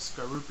be, like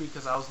Skroupi,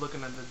 because I was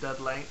looking at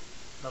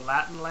the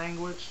Latin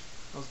language.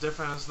 It was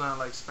different. It's not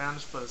like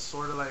Spanish, but it's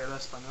sort of like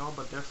Espanol,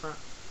 but different.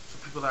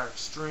 For people that are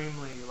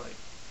extremely like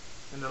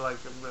into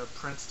like the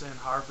Princeton,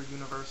 Harvard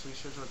University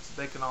shit, so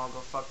they can all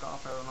go fuck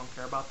off. I don't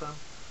care about them.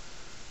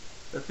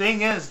 The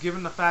thing is,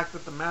 given the fact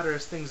that the matter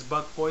is things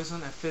bug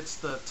poison, it fits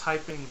the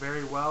typing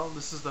very well.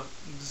 This is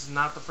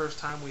not the first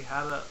time we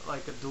had a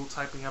dual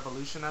typing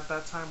evolution at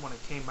that time when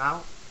it came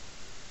out.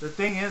 The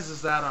thing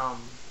is that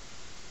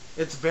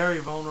it's very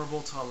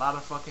vulnerable to a lot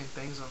of fucking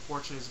things.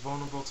 Unfortunately, it's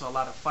vulnerable to a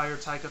lot of fire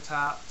type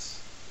attacks.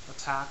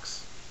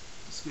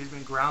 Excuse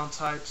me, ground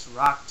types,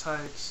 rock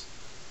types.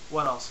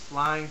 What else?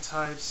 Flying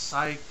types,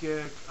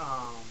 psychic.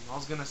 I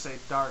was gonna say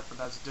dark, but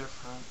that's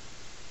different.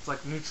 It's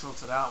like neutral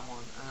to that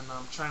one, and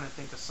I'm trying to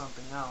think of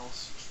something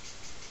else.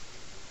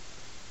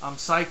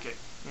 Psychic,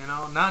 you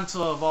know, not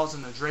until it evolves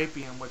into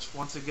Drapion, which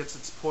once it gets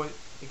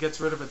it gets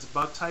rid of its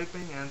bug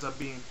typing, and ends up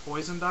being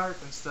poison dart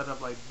instead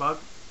of like bug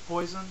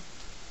poison.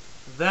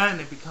 Then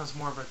it becomes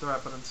more of a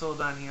threat, but until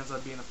then he ends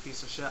up being a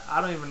piece of shit.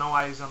 I don't even know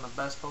why he's on the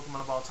best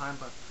Pokemon of all time,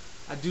 but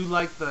I do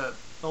like the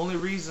only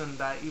reason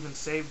that even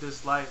saved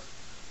his life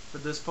for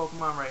this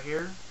Pokemon right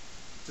here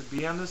to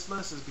be on this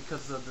list is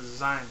because of the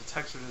design, the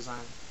texture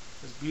design.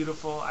 It's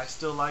beautiful. I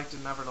still liked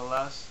it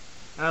nevertheless.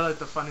 And I like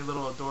the funny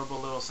little adorable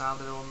little sound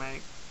that it will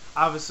make.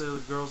 Obviously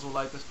the girls will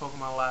like this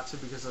Pokemon a lot too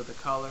because of the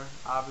color.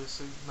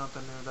 Obviously,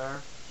 nothing new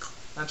there.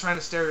 I'm trying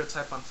to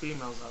stereotype on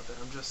females out there.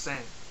 I'm just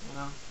saying, you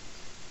know.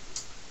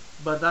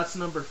 But that's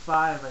number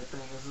 5, I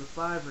think. Is it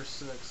 5 or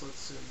 6? Let's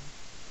see.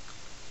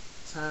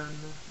 10,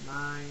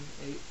 9,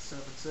 8,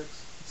 7,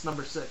 6. It's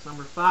number 6.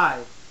 Number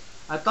 5.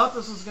 I thought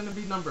this was going to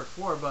be number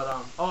 4, but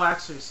oh,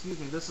 actually, excuse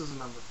me, this isn't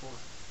number 4.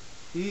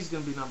 He's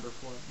going to be number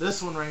 4.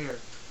 This one right here.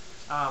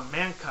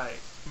 Mantyke,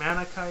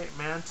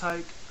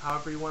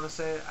 however you want to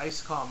say it. I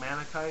used to call it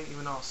Mantyke,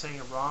 even though I was saying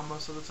it wrong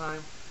most of the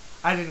time.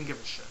 I didn't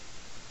give a shit.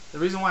 The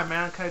reason why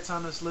Mantyke's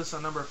on this list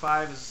on number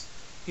 5 is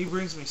he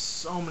brings me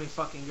so many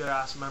fucking good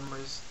ass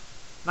memories.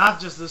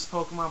 Not just this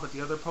Pokemon, but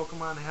the other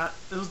Pokemon.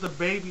 It was the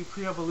baby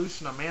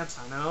pre-evolution of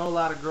Mantyke. I know a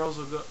lot of girls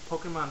will go,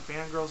 Pokemon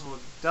fangirls will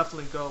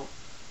definitely go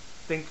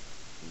think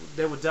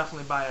they would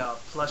definitely buy a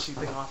plushie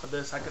thing off of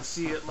this. I could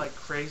see it like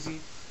crazy.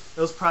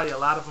 There was probably a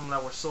lot of them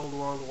that were sold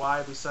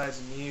worldwide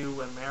besides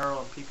Mew and Meryl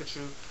and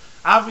Pikachu.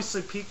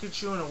 Obviously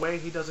Pikachu in a way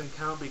he doesn't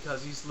count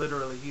because he's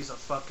a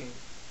fucking,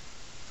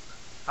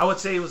 I would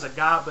say he was a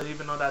god, but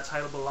even though that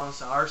title belongs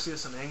to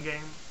Arceus in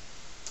Endgame,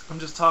 I'm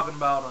just talking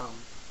about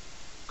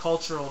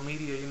cultural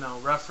media, you know,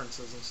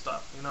 references and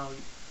stuff. You know,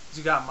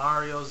 you got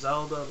Mario,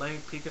 Zelda,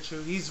 Link,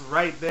 Pikachu. He's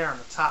right there in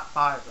the top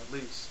 5 at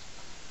least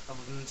of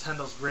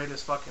Nintendo's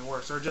greatest fucking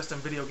works, or just in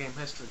video game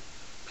history.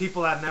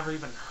 People that never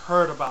even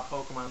heard about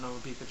Pokemon know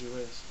who Pikachu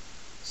is.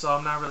 So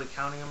I'm not really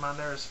counting him on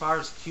there. As far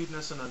as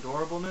cuteness and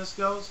adorableness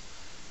goes,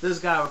 this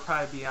guy would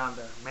probably be on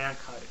there,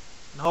 Mantyke.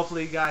 And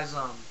hopefully you guys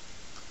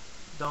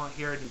don't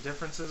hear any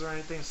differences or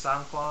anything.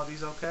 Sound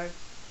quality's okay.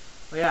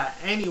 But yeah,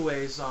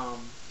 anyways,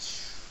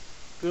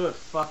 good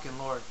fucking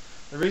lord.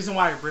 The reason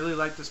why I really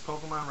like this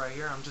Pokemon right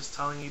here, I'm just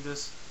telling you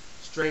this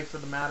straight for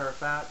the matter of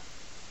fact,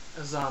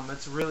 is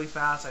it's really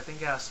fast. I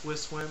think it has Swift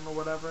Swim or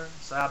whatever.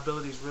 So that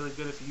ability is really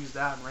good if you use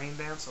that in Rain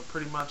Dance. So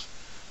pretty much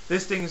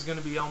this thing is going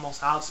to be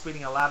almost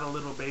outspeeding a lot of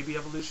little baby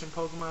evolution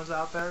Pokemons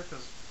out there,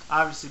 because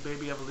obviously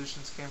baby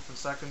evolutions came from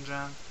 2nd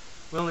gen.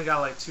 We only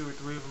got like 2 or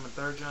 3 of them in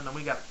 3rd gen, and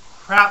we got a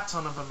crap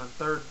ton of them in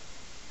 3rd,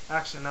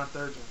 actually not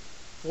 3rd gen,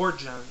 4th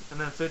gen, and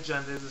then 5th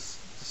gen they just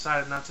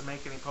decided not to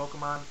make any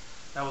Pokemon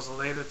that was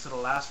related to the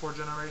last 4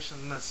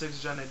 generations, and then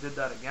 6th gen they did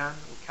that again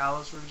with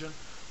Kalos region,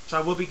 which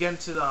I will be getting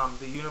to the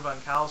Unova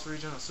and Kalos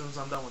region as soon as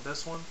I'm done with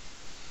this one.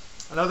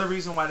 Another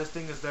reason why this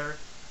thing is there,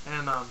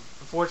 and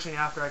unfortunately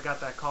after I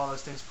got that call,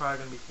 this thing's probably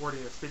going to be 40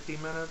 or 50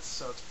 minutes,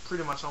 so it's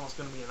pretty much almost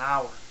going to be an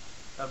hour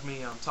of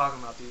me talking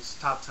about these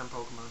top 10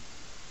 Pokemon,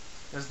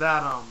 is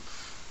that,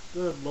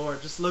 good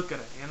lord, just look at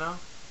it, you know?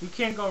 You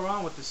can't go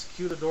wrong with this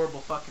cute,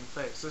 adorable fucking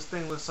face. This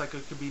thing looks like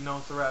it could be no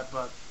threat,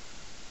 but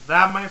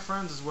that, my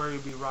friends, is where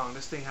you'd be wrong.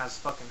 This thing has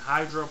fucking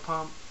Hydro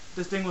Pump.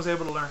 This thing was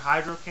able to learn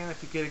Hydro Can.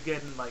 If you get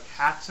getting like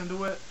hacks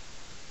into it,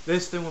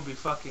 this thing would be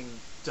fucking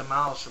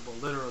demolishable,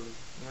 literally,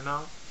 you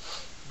know?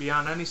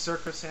 Beyond any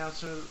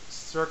circumstances,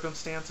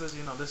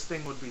 you know, this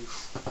thing would be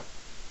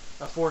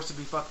a force to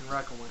be fucking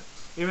reckoned with.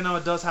 Even though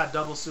it does have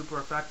double super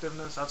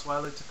effectiveness, that's why I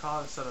like to call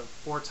it, instead of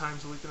 4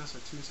 times weakness or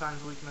 2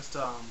 times weakness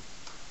to,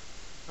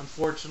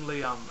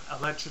 unfortunately,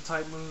 electric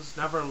type moves.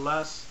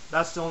 Nevertheless,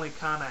 that's the only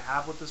con I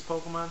have with this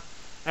Pokemon.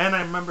 And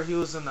I remember he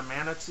was in the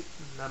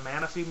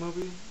Manaphy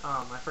movie.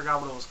 I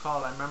forgot what it was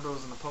called. I remember it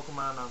was in the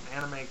Pokemon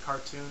anime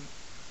cartoon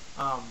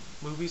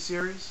movie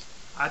series.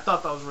 I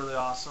thought that was really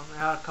awesome. It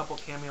had a couple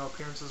cameo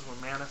appearances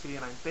with Manaphy,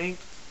 and I think,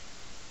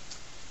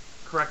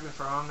 correct me if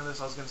I'm wrong on this,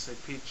 I was going to say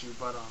Pichu,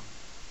 but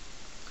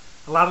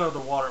a lot of the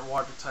water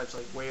types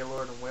like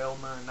Wailord and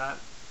Wailmer in that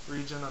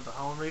region of the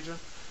home region,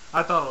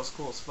 I thought it was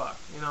cool as fuck.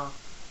 You know,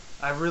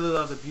 I really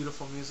love the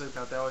beautiful music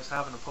that they always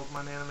have in the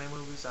Pokemon anime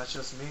movies. That's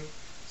just me.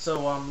 So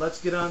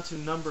let's get on to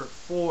number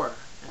 4,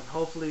 and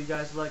hopefully you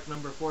guys like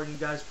number 4. You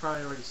guys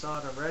probably already saw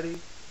it already.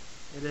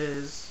 It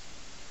is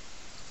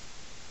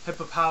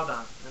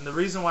Hippowpowdon. And the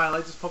reason why I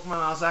like this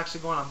Pokemon, I was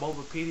actually going on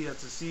Bulbapedia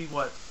to see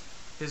what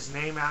his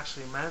name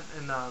actually meant,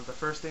 and the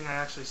first thing I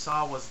actually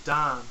saw was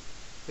Don.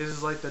 It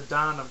is like the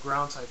Don of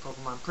ground type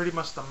Pokemon, pretty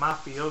much the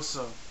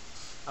mafioso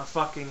of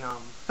fucking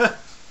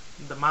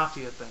the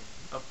mafia thing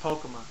of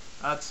Pokemon.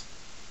 That's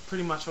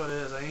pretty much what it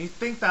is. And you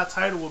think that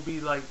title would be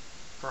like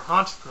for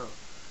Honchkrow.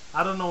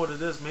 I don't know what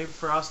it is. Maybe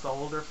for us, the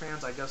older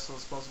fans, I guess it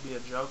was supposed to be a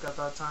joke at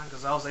that time,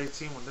 because I was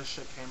 18 when this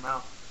shit came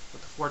out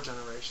with the 4th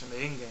generation, the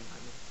in-game, I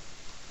mean.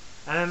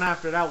 And then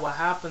after that, what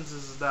happens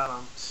is that,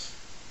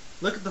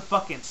 look at the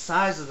fucking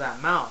size of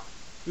that mouth.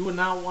 You would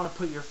not want to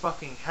put your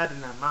fucking head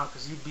in that mouth,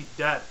 because you'd be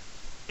dead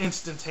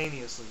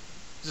instantaneously.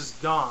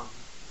 Just gone.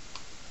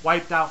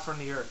 Wiped out from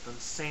the earth.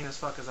 Insane as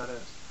fuck as that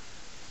is.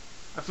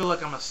 I feel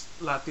like I'm a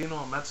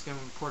Latino, Mexican,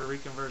 Puerto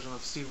Rican version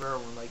of Steve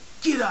Irwin. Like,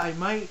 g'day,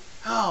 mate.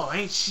 Oh,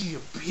 ain't she a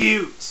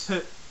beaut?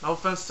 No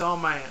offense to all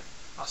my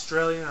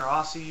Australian or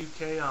Aussie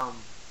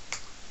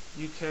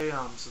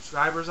UK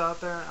subscribers out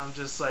there. I'm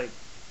just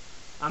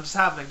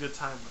having a good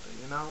time with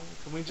it, you know?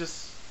 Can we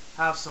just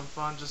have some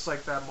fun, just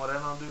like that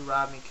Moreno dude,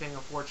 Rodney King?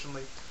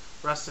 Unfortunately,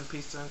 rest in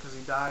peace to him because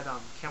he died.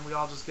 Can't we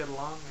all just get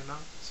along, you know?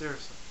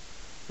 Seriously.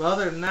 But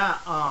other than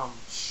that,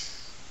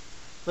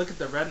 look at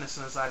the redness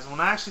in his eyes. When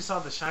I actually saw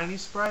the shiny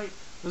sprite,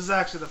 this is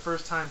actually the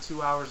first time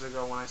 2 hours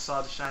ago when I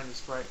saw the shiny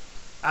sprite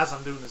as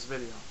I'm doing this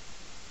video.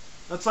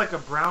 That's like a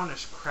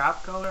brownish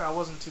crap color. I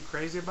wasn't too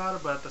crazy about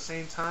it, but at the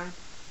same time,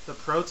 the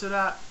pro to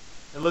that,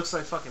 it looks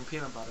like fucking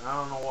peanut butter. I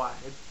don't know why.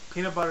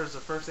 Peanut butter is the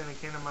first thing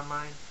that came to my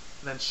mind,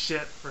 and then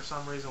shit, for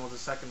some reason, was the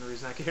second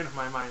reason that came to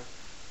my mind.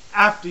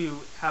 After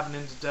you have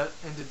an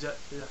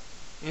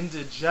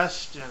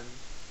indigestion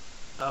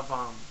of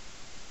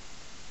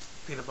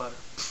peanut butter.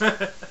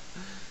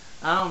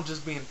 I'm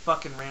just being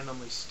fucking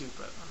randomly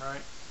stupid,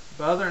 alright?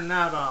 But other than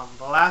that,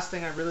 the last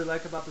thing I really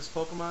like about this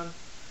Pokemon,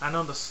 I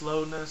know the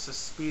slowness, the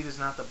speed is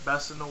not the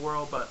best in the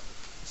world, but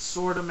it's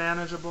sort of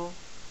manageable.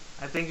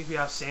 I think if you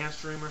have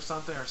Sandstream or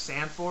something, or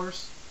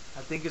Sandforce,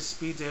 I think his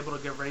speed's able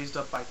to get raised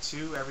up by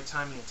 2 every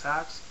time he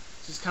attacks.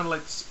 It's just kind of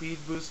like the speed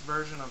boost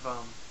version of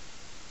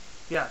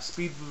yeah,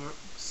 speed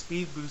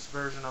boost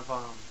version of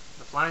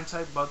the flying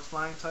type, bug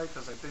flying type,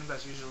 because I think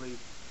that's usually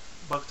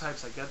bug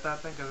types that get that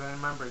thing. Because I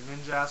remember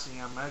Ninjask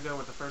and Yanmega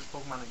were the first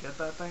Pokemon to get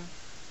that thing.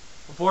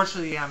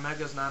 Unfortunately,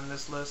 Yanmega's not in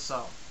this list,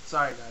 so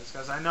sorry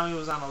guys. I know he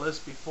was on a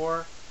list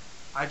before.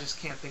 I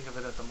just can't think of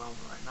it at the moment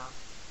right now.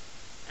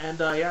 And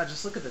yeah,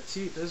 just look at the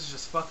teeth. This is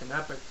just fucking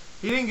epic.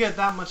 He didn't get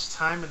that much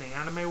time in the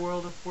anime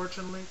world,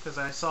 unfortunately, because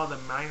I saw the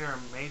minor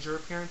and major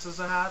appearances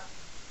I had.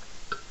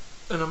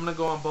 And I'm gonna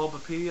go on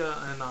Bulbapedia,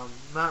 and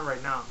not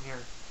right now. I'm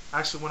here. I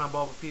actually went on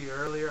Bulbapedia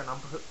earlier, and I'm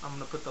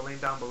gonna put the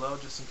link down below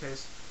just in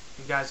case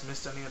you guys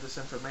missed any of this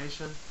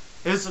information.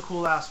 It's a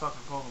cool ass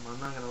fucking Pokemon. I'm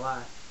not gonna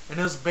lie. And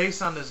it was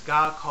based on this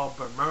god called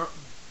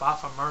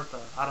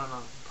Baphometha. I don't know.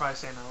 I'm probably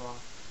saying that wrong.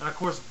 And of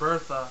course,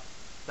 Bertha.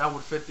 That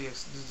would fit the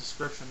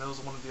description. It was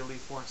one of the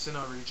Elite Four in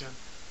Sinnoh region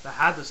that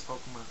had this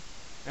Pokemon.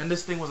 And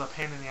this thing was a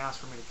pain in the ass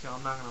for me to kill,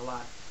 I'm not going to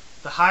lie.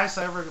 The highest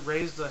I ever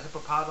raised the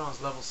Hippowpowdon is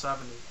level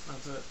 70.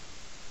 That's it.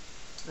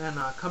 And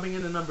coming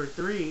into number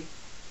 3,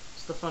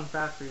 just a fun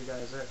fact for you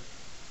guys there.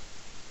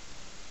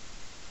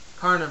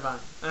 Carnivine.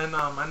 And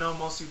I know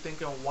most of you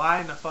thinking,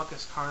 why in the fuck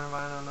is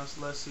Carnivine on this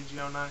list,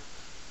 CG09?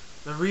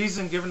 The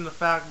reason, given the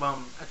fact,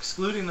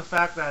 excluding the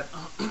fact that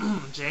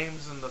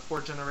James in the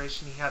 4th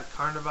generation, he had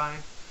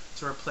Carnivine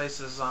to replace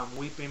his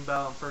Weeping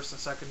Bell in 1st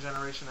and 2nd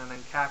generation, and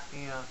then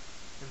Cacnea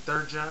in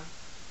 3rd gen.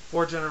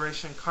 4th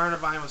generation,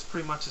 Carnivine was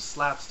pretty much a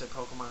slapstick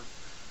Pokemon.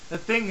 The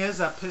thing is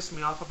that pissed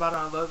me off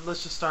about it,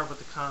 let's just start with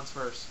the cons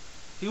first.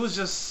 He was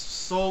just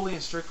solely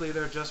and strictly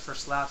there just for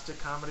slapstick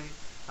comedy.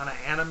 On an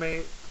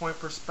anime point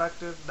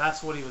perspective,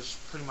 that's what he was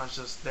pretty much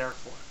just there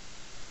for.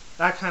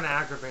 That kind of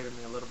aggravated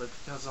me a little bit,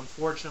 because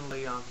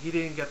unfortunately he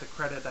didn't get the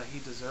credit that he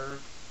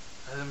deserved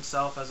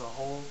himself as a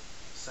whole,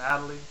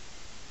 sadly.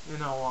 You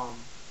know,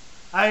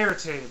 that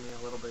irritated me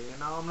a little bit, you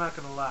know, I'm not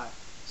gonna lie.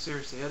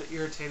 Seriously, it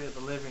irritated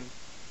the living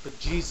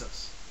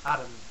bejesus out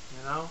of me,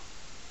 you know?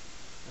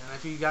 And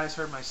if you guys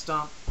heard my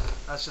stump,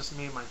 that's just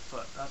me and my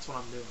foot. That's what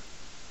I'm doing.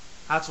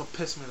 That's what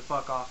pissed me the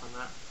fuck off on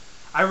that.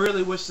 I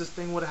really wish this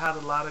thing would have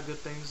had a lot of good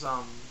things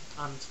on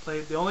its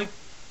plate. The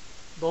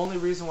only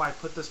reason why I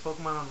put this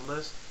Pokemon on the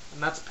list,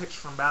 and that's a picture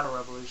from Battle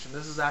Revolution.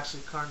 This is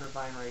actually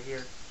Carnivine right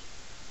here.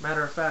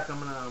 Matter of fact, I'm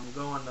gonna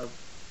go on the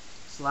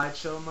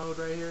slideshow mode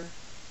right here.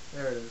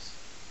 There it is.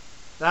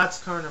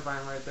 That's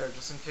Carnivine right there,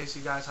 just in case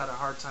you guys had a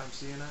hard time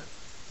seeing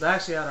it. I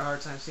actually had a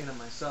hard time seeing it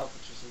myself,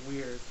 which is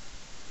weird.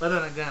 But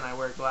then again, I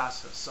wear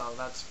glasses, so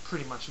that's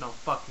pretty much no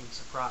fucking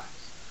surprise.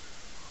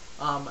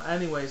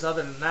 Anyways,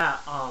 other than that,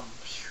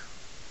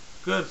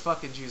 good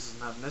fucking Jesus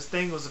in heaven. This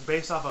thing was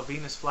based off of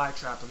Venus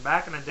Flytrap, and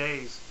back in the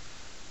days,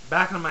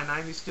 back in my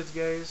 90s kids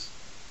days,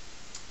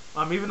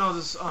 even though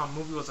this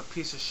movie was a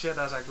piece of shit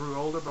as I grew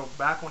older, but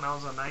back when I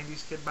was a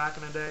 90s kid back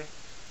in the day,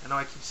 I know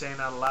I keep saying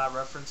that a lot,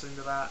 referencing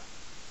to that.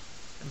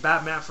 And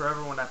Batman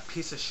Forever, when that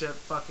piece of shit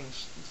fucking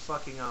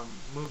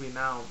movie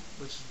now,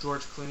 which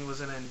George Clooney was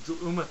in it, and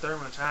Uma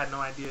Thurman, which I had no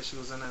idea she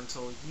was in it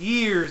until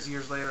years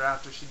later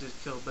after she did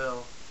Kill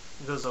Bill.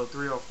 It goes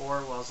 03,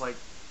 04. Well, I was like,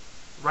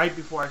 right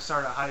before I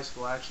started high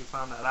school, I actually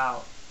found that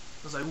out.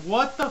 I was like,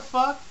 what the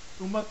fuck?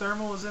 Uma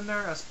Thurman was in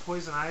there as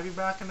Poison Ivy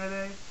back in the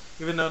day?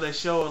 Even though they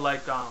show it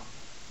like on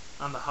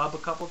the hub a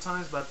couple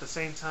times, but at the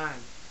same time,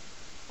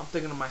 I'm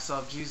thinking to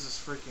myself,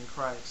 Jesus freaking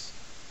Christ.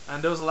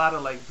 And there was a lot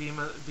of like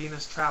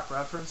Venus Trap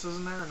references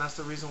in there, and that's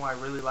the reason why I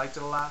really liked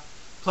it a lot.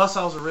 Plus,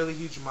 I was a really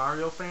huge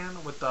Mario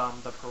fan with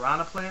the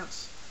Piranha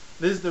Plants.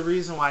 This is the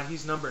reason why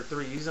he's number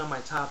 3. He's on my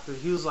top 3.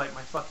 He was like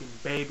my fucking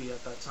baby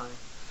at that time.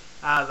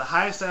 The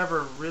highest I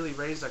ever really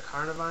raised a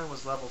Carnivine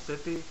was level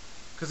 50.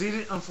 Because he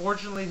didn't,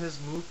 unfortunately, his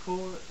move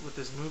pool with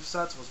his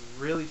movesets was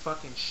really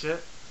fucking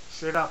shit.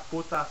 Straight up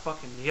puta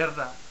fucking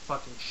mierda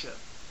fucking shit.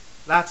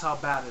 That's how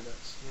bad it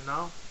is, you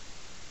know?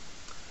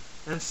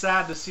 And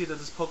sad to see that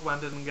this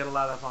Pokemon didn't get a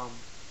lot of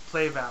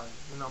play value,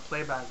 you know,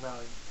 playback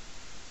value.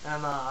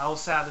 And I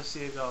was sad to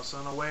see it go. So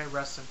in a way,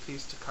 rest in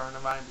peace to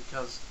Carnivine,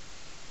 because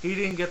he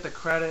didn't get the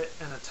credit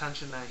and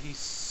attention that he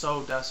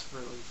so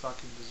desperately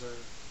fucking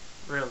deserved.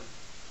 Really.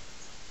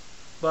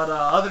 But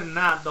other than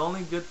that, the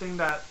only good thing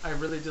that I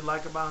really did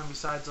like about him,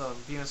 besides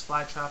Venus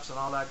Flytraps and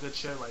all that good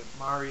shit, like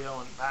Mario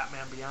and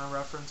Batman Beyond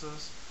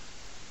references,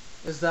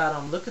 is that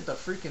look at the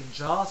freaking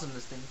jaws in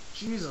this thing.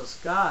 Jesus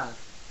God.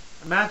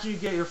 Imagine you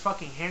get your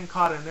fucking hand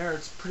caught in there,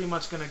 it's pretty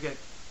much gonna get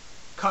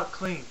cut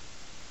clean.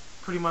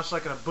 Pretty much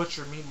like at a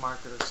butcher meat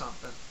market or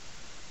something.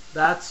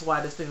 That's why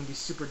this thing would be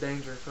super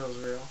dangerous if it was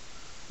real.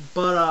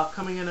 But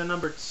coming in at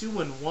number 2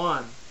 and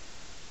 1.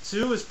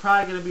 2 is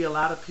probably gonna be a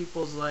lot of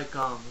people's like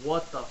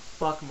what the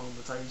fuck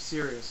moments. Are you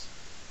serious?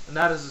 And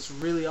that is this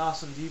really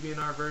awesome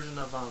DeviantArt version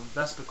of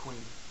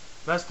Vespiqueen.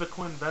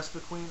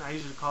 Vespiqueen. I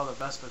usually call it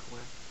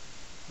Vespiqueen,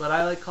 but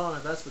I like calling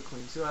it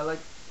Vespiqueen too. I like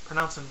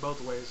pronouncing it both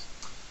ways.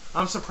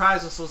 I'm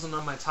surprised this wasn't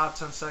on my top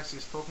 10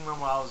 sexiest Pokemon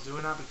while I was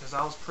doing that, because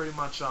I was pretty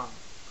much I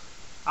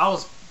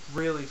was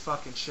really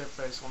fucking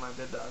shit-faced when I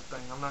did that thing.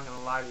 I'm not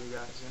gonna lie to you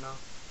guys, you know.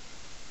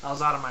 I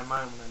was out of my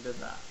mind when I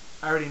did that.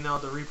 I already know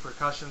the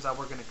repercussions that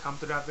were gonna come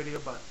through that video,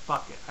 but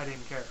fuck it, I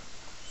didn't care.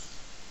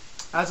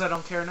 As I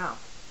don't care now.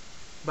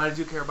 But I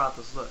do care about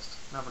this list,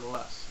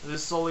 nevertheless. It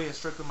is solely and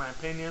strictly my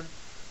opinion.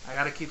 I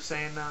gotta keep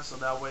saying that so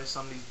that way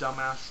some of these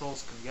dumbass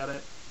trolls can get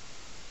it.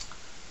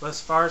 But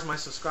as far as my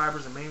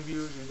subscribers and main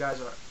viewers, you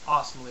guys are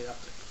awesomely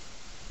epic.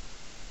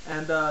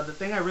 And the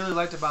thing I really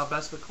liked about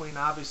Vespiqueen,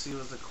 obviously,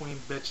 was the queen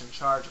bitch in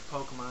charge of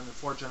Pokemon in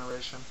 4th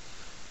generation.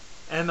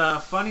 And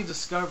funny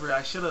discovery,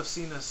 I should have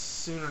seen this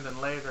sooner than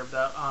later,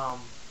 that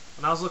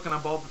when I was looking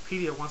at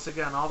Bulbapedia, once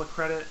again, all the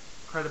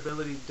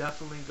credibility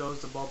definitely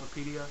goes to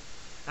Bulbapedia.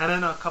 And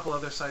then a couple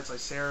other sites like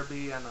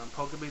Cerebi and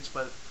Pokebeach,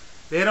 but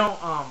they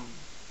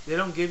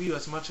don't give you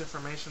as much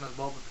information as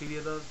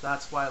Bulbapedia does.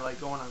 That's why I like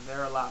going on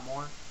there a lot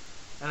more.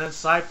 And then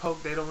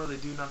SidePoke, they don't really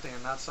do nothing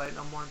on that site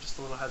no more. Just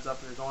a little heads up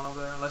if you're going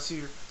over there. Unless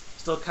you're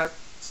still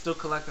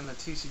collecting the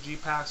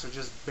TCG packs or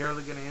just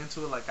barely getting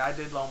into it like I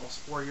did almost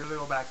 4 years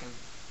ago back in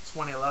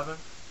 2011.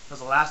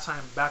 Because the last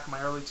time, back in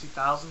my early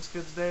 2000s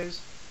kids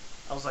days,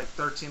 I was like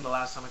 13 the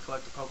last time I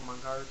collected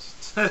Pokemon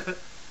cards.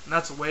 And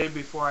that's way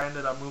before I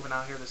ended up moving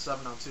out here to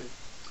 702.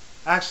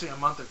 Actually, a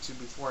month or two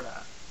before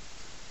that.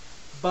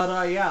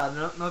 But yeah,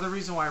 another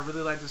reason why I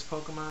really like this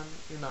Pokemon,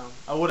 you know,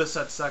 I would have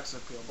said sex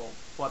appeal, but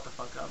what the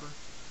fuck ever.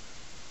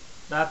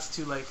 That's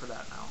too late for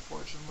that now,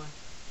 unfortunately.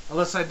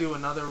 Unless I do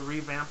another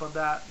revamp of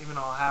that, even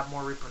though I'll have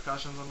more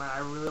repercussions on that, I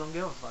really don't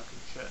give a fucking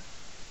shit.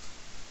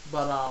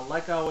 But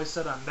like I always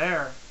said on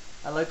there,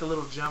 I like the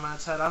little gem on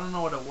its head. I don't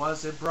know what it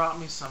was. It brought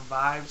me some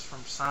vibes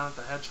from Sonic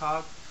the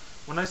Hedgehog.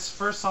 When I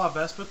first saw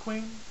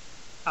Vespiqueen,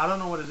 I don't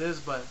know what it is,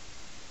 but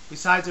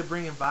besides it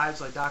bringing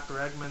vibes like Dr.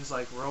 Eggman's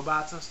like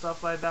robots and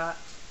stuff like that,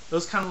 it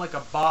was kind of like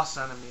a boss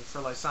enemy for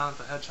like Sonic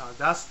the Hedgehog.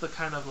 That's the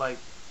kind of like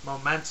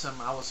momentum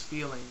I was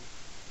feeling.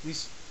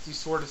 These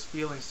sort of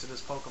feelings to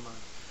this Pokemon.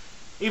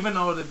 Even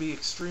though it'd be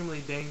extremely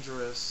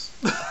dangerous.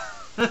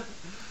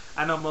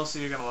 I know most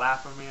of you are going to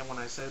laugh at me when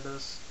I say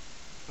this.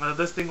 But if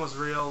this thing was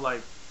real, like,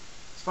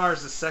 as far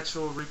as the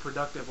sexual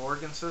reproductive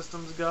organ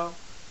systems go,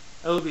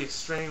 it would be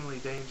extremely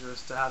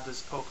dangerous to have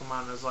this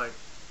Pokemon as like,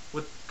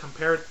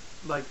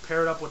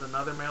 paired up with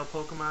another male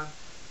Pokemon.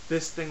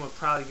 This thing would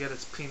probably get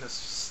its penis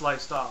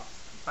sliced off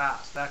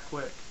fast, that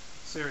quick.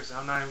 Seriously,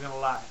 I'm not even going to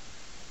lie.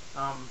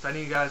 If any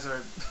of you guys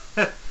are...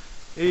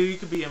 You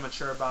could be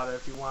immature about it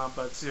if you want,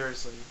 but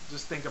seriously,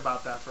 just think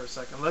about that for a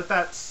second. Let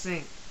that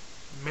sink,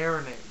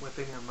 marinate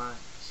within your mind.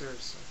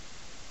 Seriously.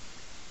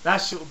 That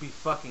shit would be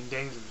fucking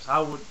dangerous. I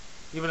would,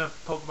 even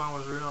if Pokemon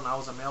was real and I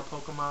was a male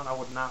Pokemon, I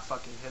would not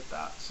fucking hit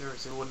that.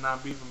 Seriously, it would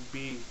not even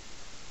be,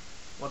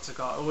 what's it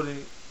called?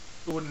 It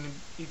wouldn't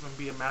even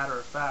be a matter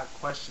of fact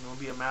question. It would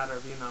be a matter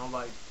of, you know,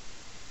 like,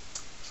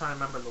 I'm trying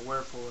to remember the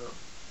word for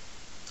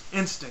it.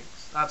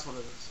 Instincts. That's what it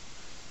is.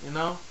 You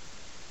know?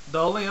 The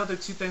only other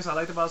two things I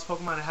liked about this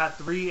Pokemon, it had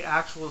 3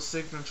 actual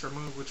signature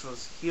moves, which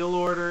was Heal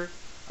Order,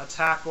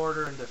 Attack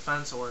Order, and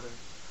Defense Order.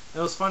 It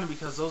was funny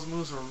because those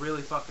moves were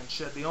really fucking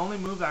shit. The only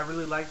move I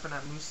really liked from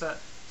that moveset,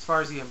 as far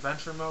as the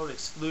Adventure Mode,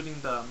 excluding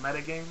the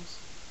metagames,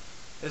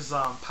 is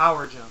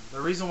Power Gem.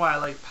 The reason why I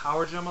like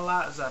Power Gem a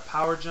lot is that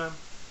Power Gem,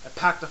 it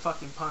packed a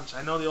fucking punch.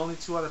 I know the only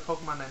 2 other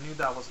Pokemon I knew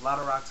that was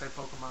Rock type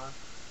Pokemon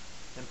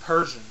and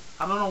Persian.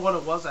 I don't know what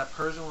it was that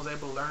Persian was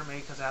able to learn,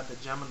 maybe because it had the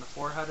gem in the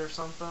forehead or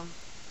something.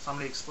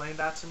 Somebody explained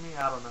that to me,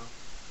 I don't know.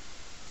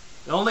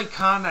 The only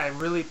con that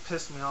really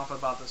pissed me off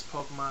about this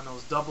Pokemon, it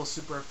was double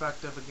super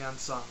effective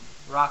against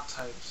rock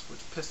types,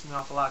 which pissed me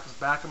off a lot because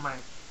back in my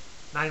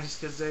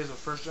 90s kids days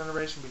with 1st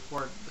generation,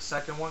 before the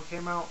 2nd one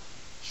came out,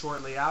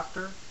 shortly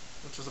after,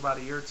 which was about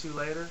a year or 2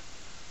 later,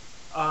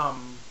 I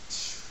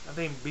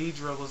think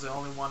Beedrill was the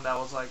only one that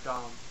was like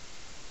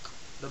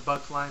the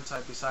bug flying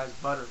type besides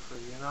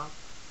Butterfree, you know?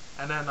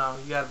 And then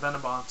you had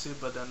Venabon too,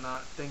 but then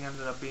that thing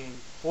ended up being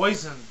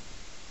Poison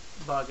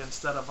Bug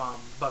instead of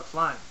bug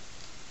flying.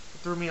 It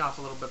threw me off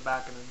a little bit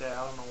back in the day.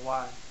 I don't know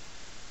why.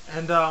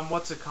 And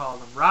what's it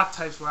called? Rock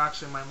types were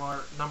actually my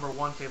number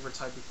 1 favorite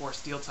type before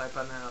Steel type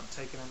ended up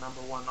taking it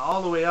number 1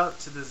 all the way up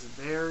to this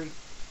very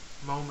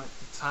moment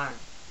in time,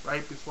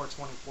 right before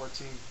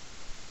 2014,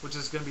 which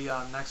is gonna be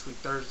next week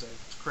Thursday.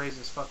 It's crazy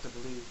as fuck to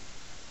believe.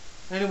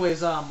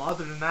 Anyways,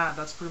 other than that,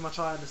 that's pretty much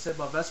all I had to say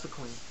about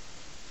Vespiqueen.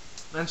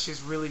 Then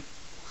she's really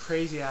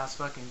crazy ass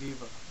fucking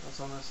diva. That's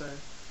all I'm gonna say.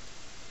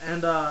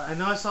 And I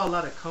know I saw a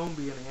lot of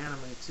Combi in the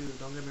anime too,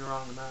 don't get me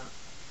wrong on that.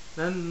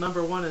 Then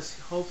number 1 is,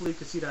 hopefully you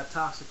can see that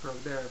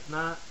Toxicroak there. If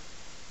not,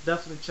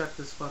 definitely check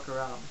this fucker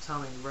out. I'm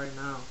telling you right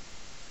now.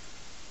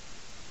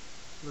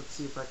 Let's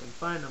see if I can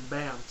find him.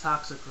 Bam,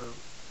 Toxicroak.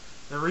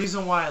 The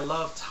reason why I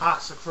love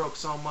Toxicroak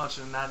so much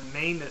and that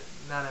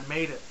it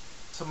made it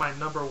to my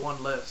number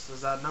 1 list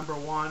is that number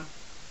 1,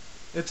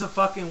 it's a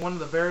fucking one of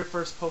the very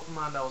first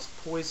Pokemon that was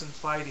poison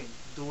fighting,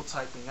 dual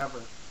typing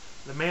ever.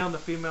 The male and the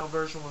female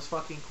version was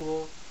fucking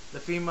cool. The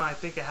female, I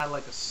think it had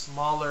like a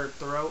smaller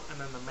throat, and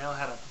then the male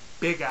had a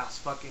big ass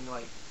fucking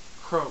like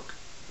croak,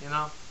 you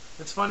know?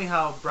 It's funny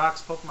how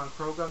Brock's Pokemon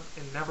Croagunk,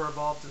 it never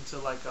evolved into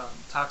like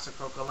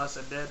Toxicroak unless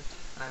it did,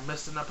 and I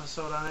missed an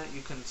episode on it.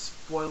 You can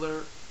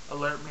spoiler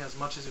alert me as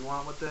much as you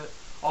want with it.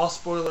 All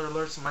spoiler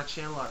alerts on my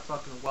channel are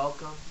fucking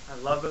welcome. I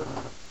love it.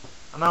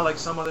 I'm not like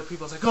some other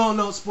people. It's like, oh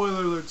no,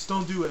 spoiler alerts,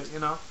 don't do it, you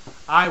know?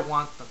 I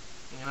want them.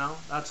 You know,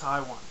 that's how I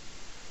want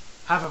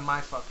it. Have it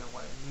my fucking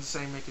way.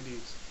 Insane make it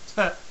easy.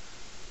 But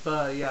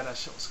yeah, that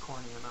shit was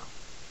corny enough.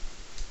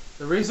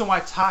 The reason why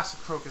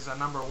Toxicroak is at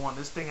 #1,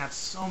 this thing had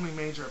so many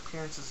major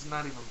appearances, it's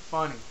not even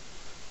funny.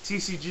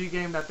 TCG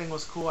game, that thing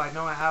was cool. I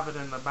know I have it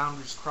in the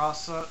Boundaries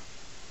Cross set.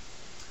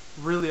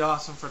 Really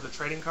awesome for the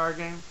trading card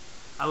game.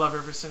 I love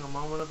every single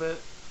moment of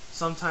it.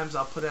 Sometimes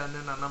I'll put it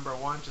in at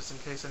 #1 just in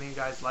case any of you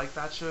guys like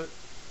that shit.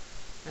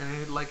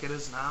 And like it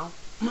is now.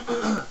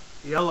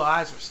 Yellow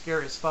eyes are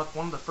scary as fuck.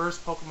 One of the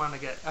first Pokemon to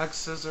get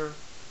X-Scissor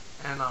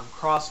and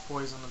Cross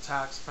Poison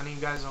attacks. If any of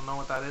you guys don't know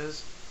what that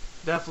is,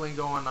 definitely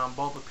go on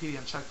Bulbapedia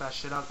and check that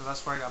shit out, because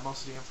that's where I got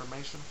most of the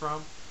information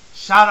from.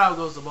 Shout out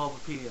goes to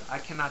Bulbapedia. I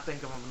cannot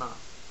thank them enough.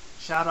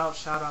 Shout out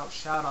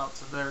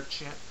to their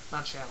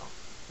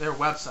their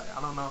website.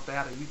 I don't know if they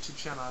had a YouTube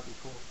channel, that'd be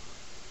cool.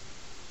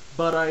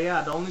 But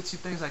yeah, the only two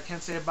things I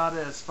can say about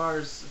it as far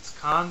as its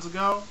cons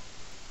go,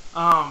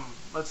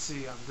 let's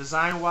see,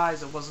 design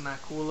wise it wasn't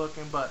that cool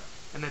looking, but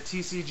in the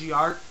TCG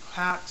art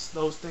packs,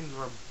 those things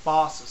were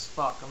boss as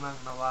fuck, I'm not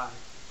gonna lie.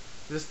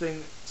 This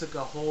thing took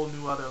a whole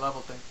new other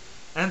level thing.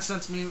 And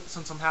since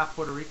I'm half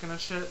Puerto Rican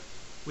and shit,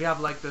 we have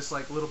like this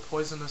like little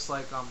poisonous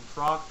like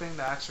frog thing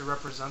that actually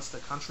represents the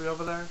country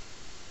over there,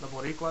 the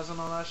Boricuas and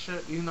all that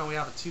shit. Even though we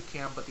have a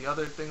toucan, but the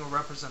other thing of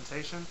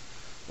representation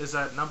is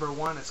that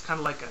 #1, it's kind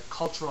of like a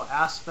cultural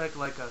aspect,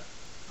 like a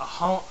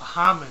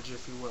homage,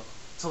 if you will,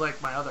 to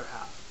like my other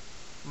half,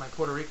 my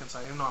Puerto Rican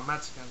side. Even though I'm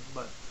Mexican,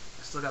 but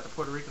I still got the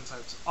Puerto Rican side.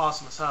 It's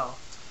awesome as hell.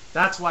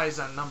 That's why he's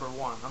at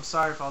 #1. I'm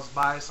sorry if I was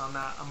biased on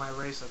that, on my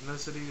race,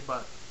 ethnicity,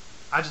 but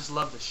I just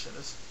love this shit.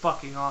 It's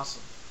fucking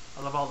awesome.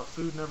 I love all the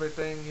food and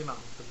everything, you know,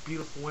 the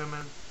beautiful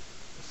women,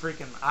 the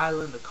freaking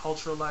island, the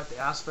cultural life, the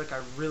aspect.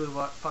 I really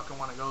fucking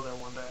want to go there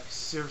one day. I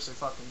seriously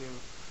fucking do.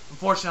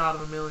 Unfortunately, out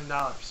of $1 million,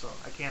 so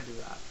I can't do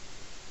that.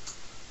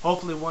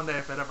 Hopefully one day,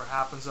 if it ever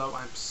happens though,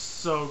 I'm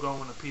so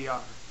going to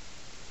PR.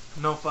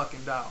 No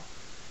fucking doubt.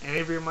 And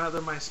if you're my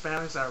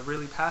Hispanics that are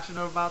really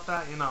passionate about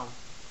that, you know,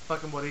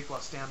 fucking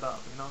Boricua, stand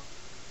up, you know?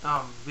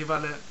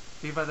 Viva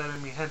de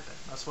mi gente.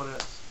 That's what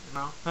it is, you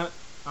know?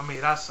 I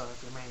mean, that's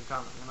if you're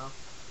Mexicano, you know?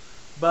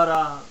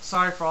 But,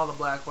 sorry for all the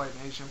black, white,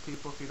 and Asian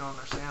people if you don't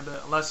understand it.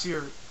 Unless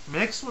you're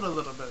mixed with a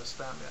little bit of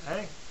Spanish.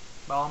 Hey,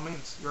 by all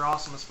means, you're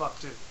awesome as fuck,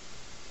 too.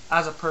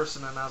 As a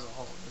person and as a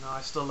whole, you know?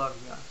 I still love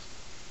you guys.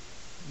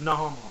 No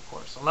homo, of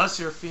course. Unless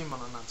you're a female,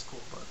 then that's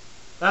cool, but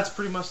that's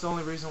pretty much the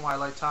only reason why I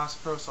like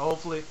Toxicroak. So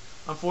hopefully,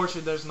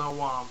 unfortunately, there's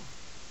no,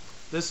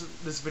 this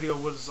video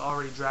was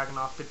already dragging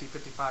off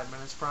 50-55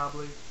 minutes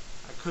probably.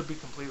 I could be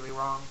completely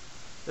wrong.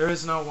 There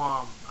is no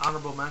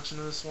honorable mention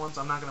in this one,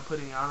 so I'm not going to put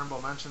any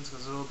honorable mentions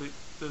because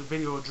the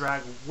video will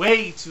drag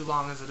way too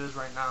long as it is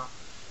right now.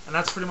 And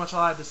that's pretty much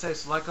all I have to say.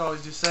 So like I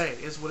always do say,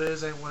 it is what it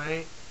is, ain't what it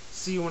ain't.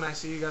 See you when I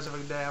see you guys. Have a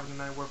good day, have a good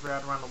night, wherever you're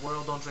at around the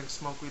world. Don't drink,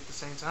 smoke weed at the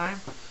same time.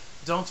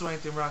 Don't do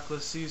anything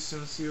reckless. See you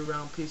soon. See you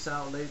around. Peace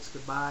out. Ladies.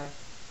 Goodbye.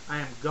 I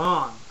am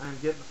gone. I am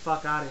getting the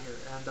fuck out of here.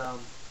 And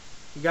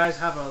you guys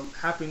have a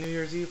happy New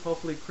Year's Eve.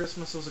 Hopefully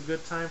Christmas was a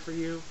good time for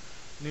you.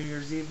 New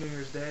Year's Eve, New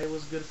Year's Day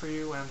was good for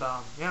you. And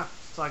yeah,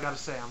 that's all I got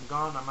to say. I'm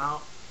gone. I'm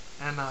out.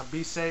 And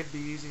be safe, be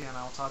easy, and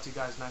I'll talk to you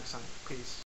guys next time. Peace.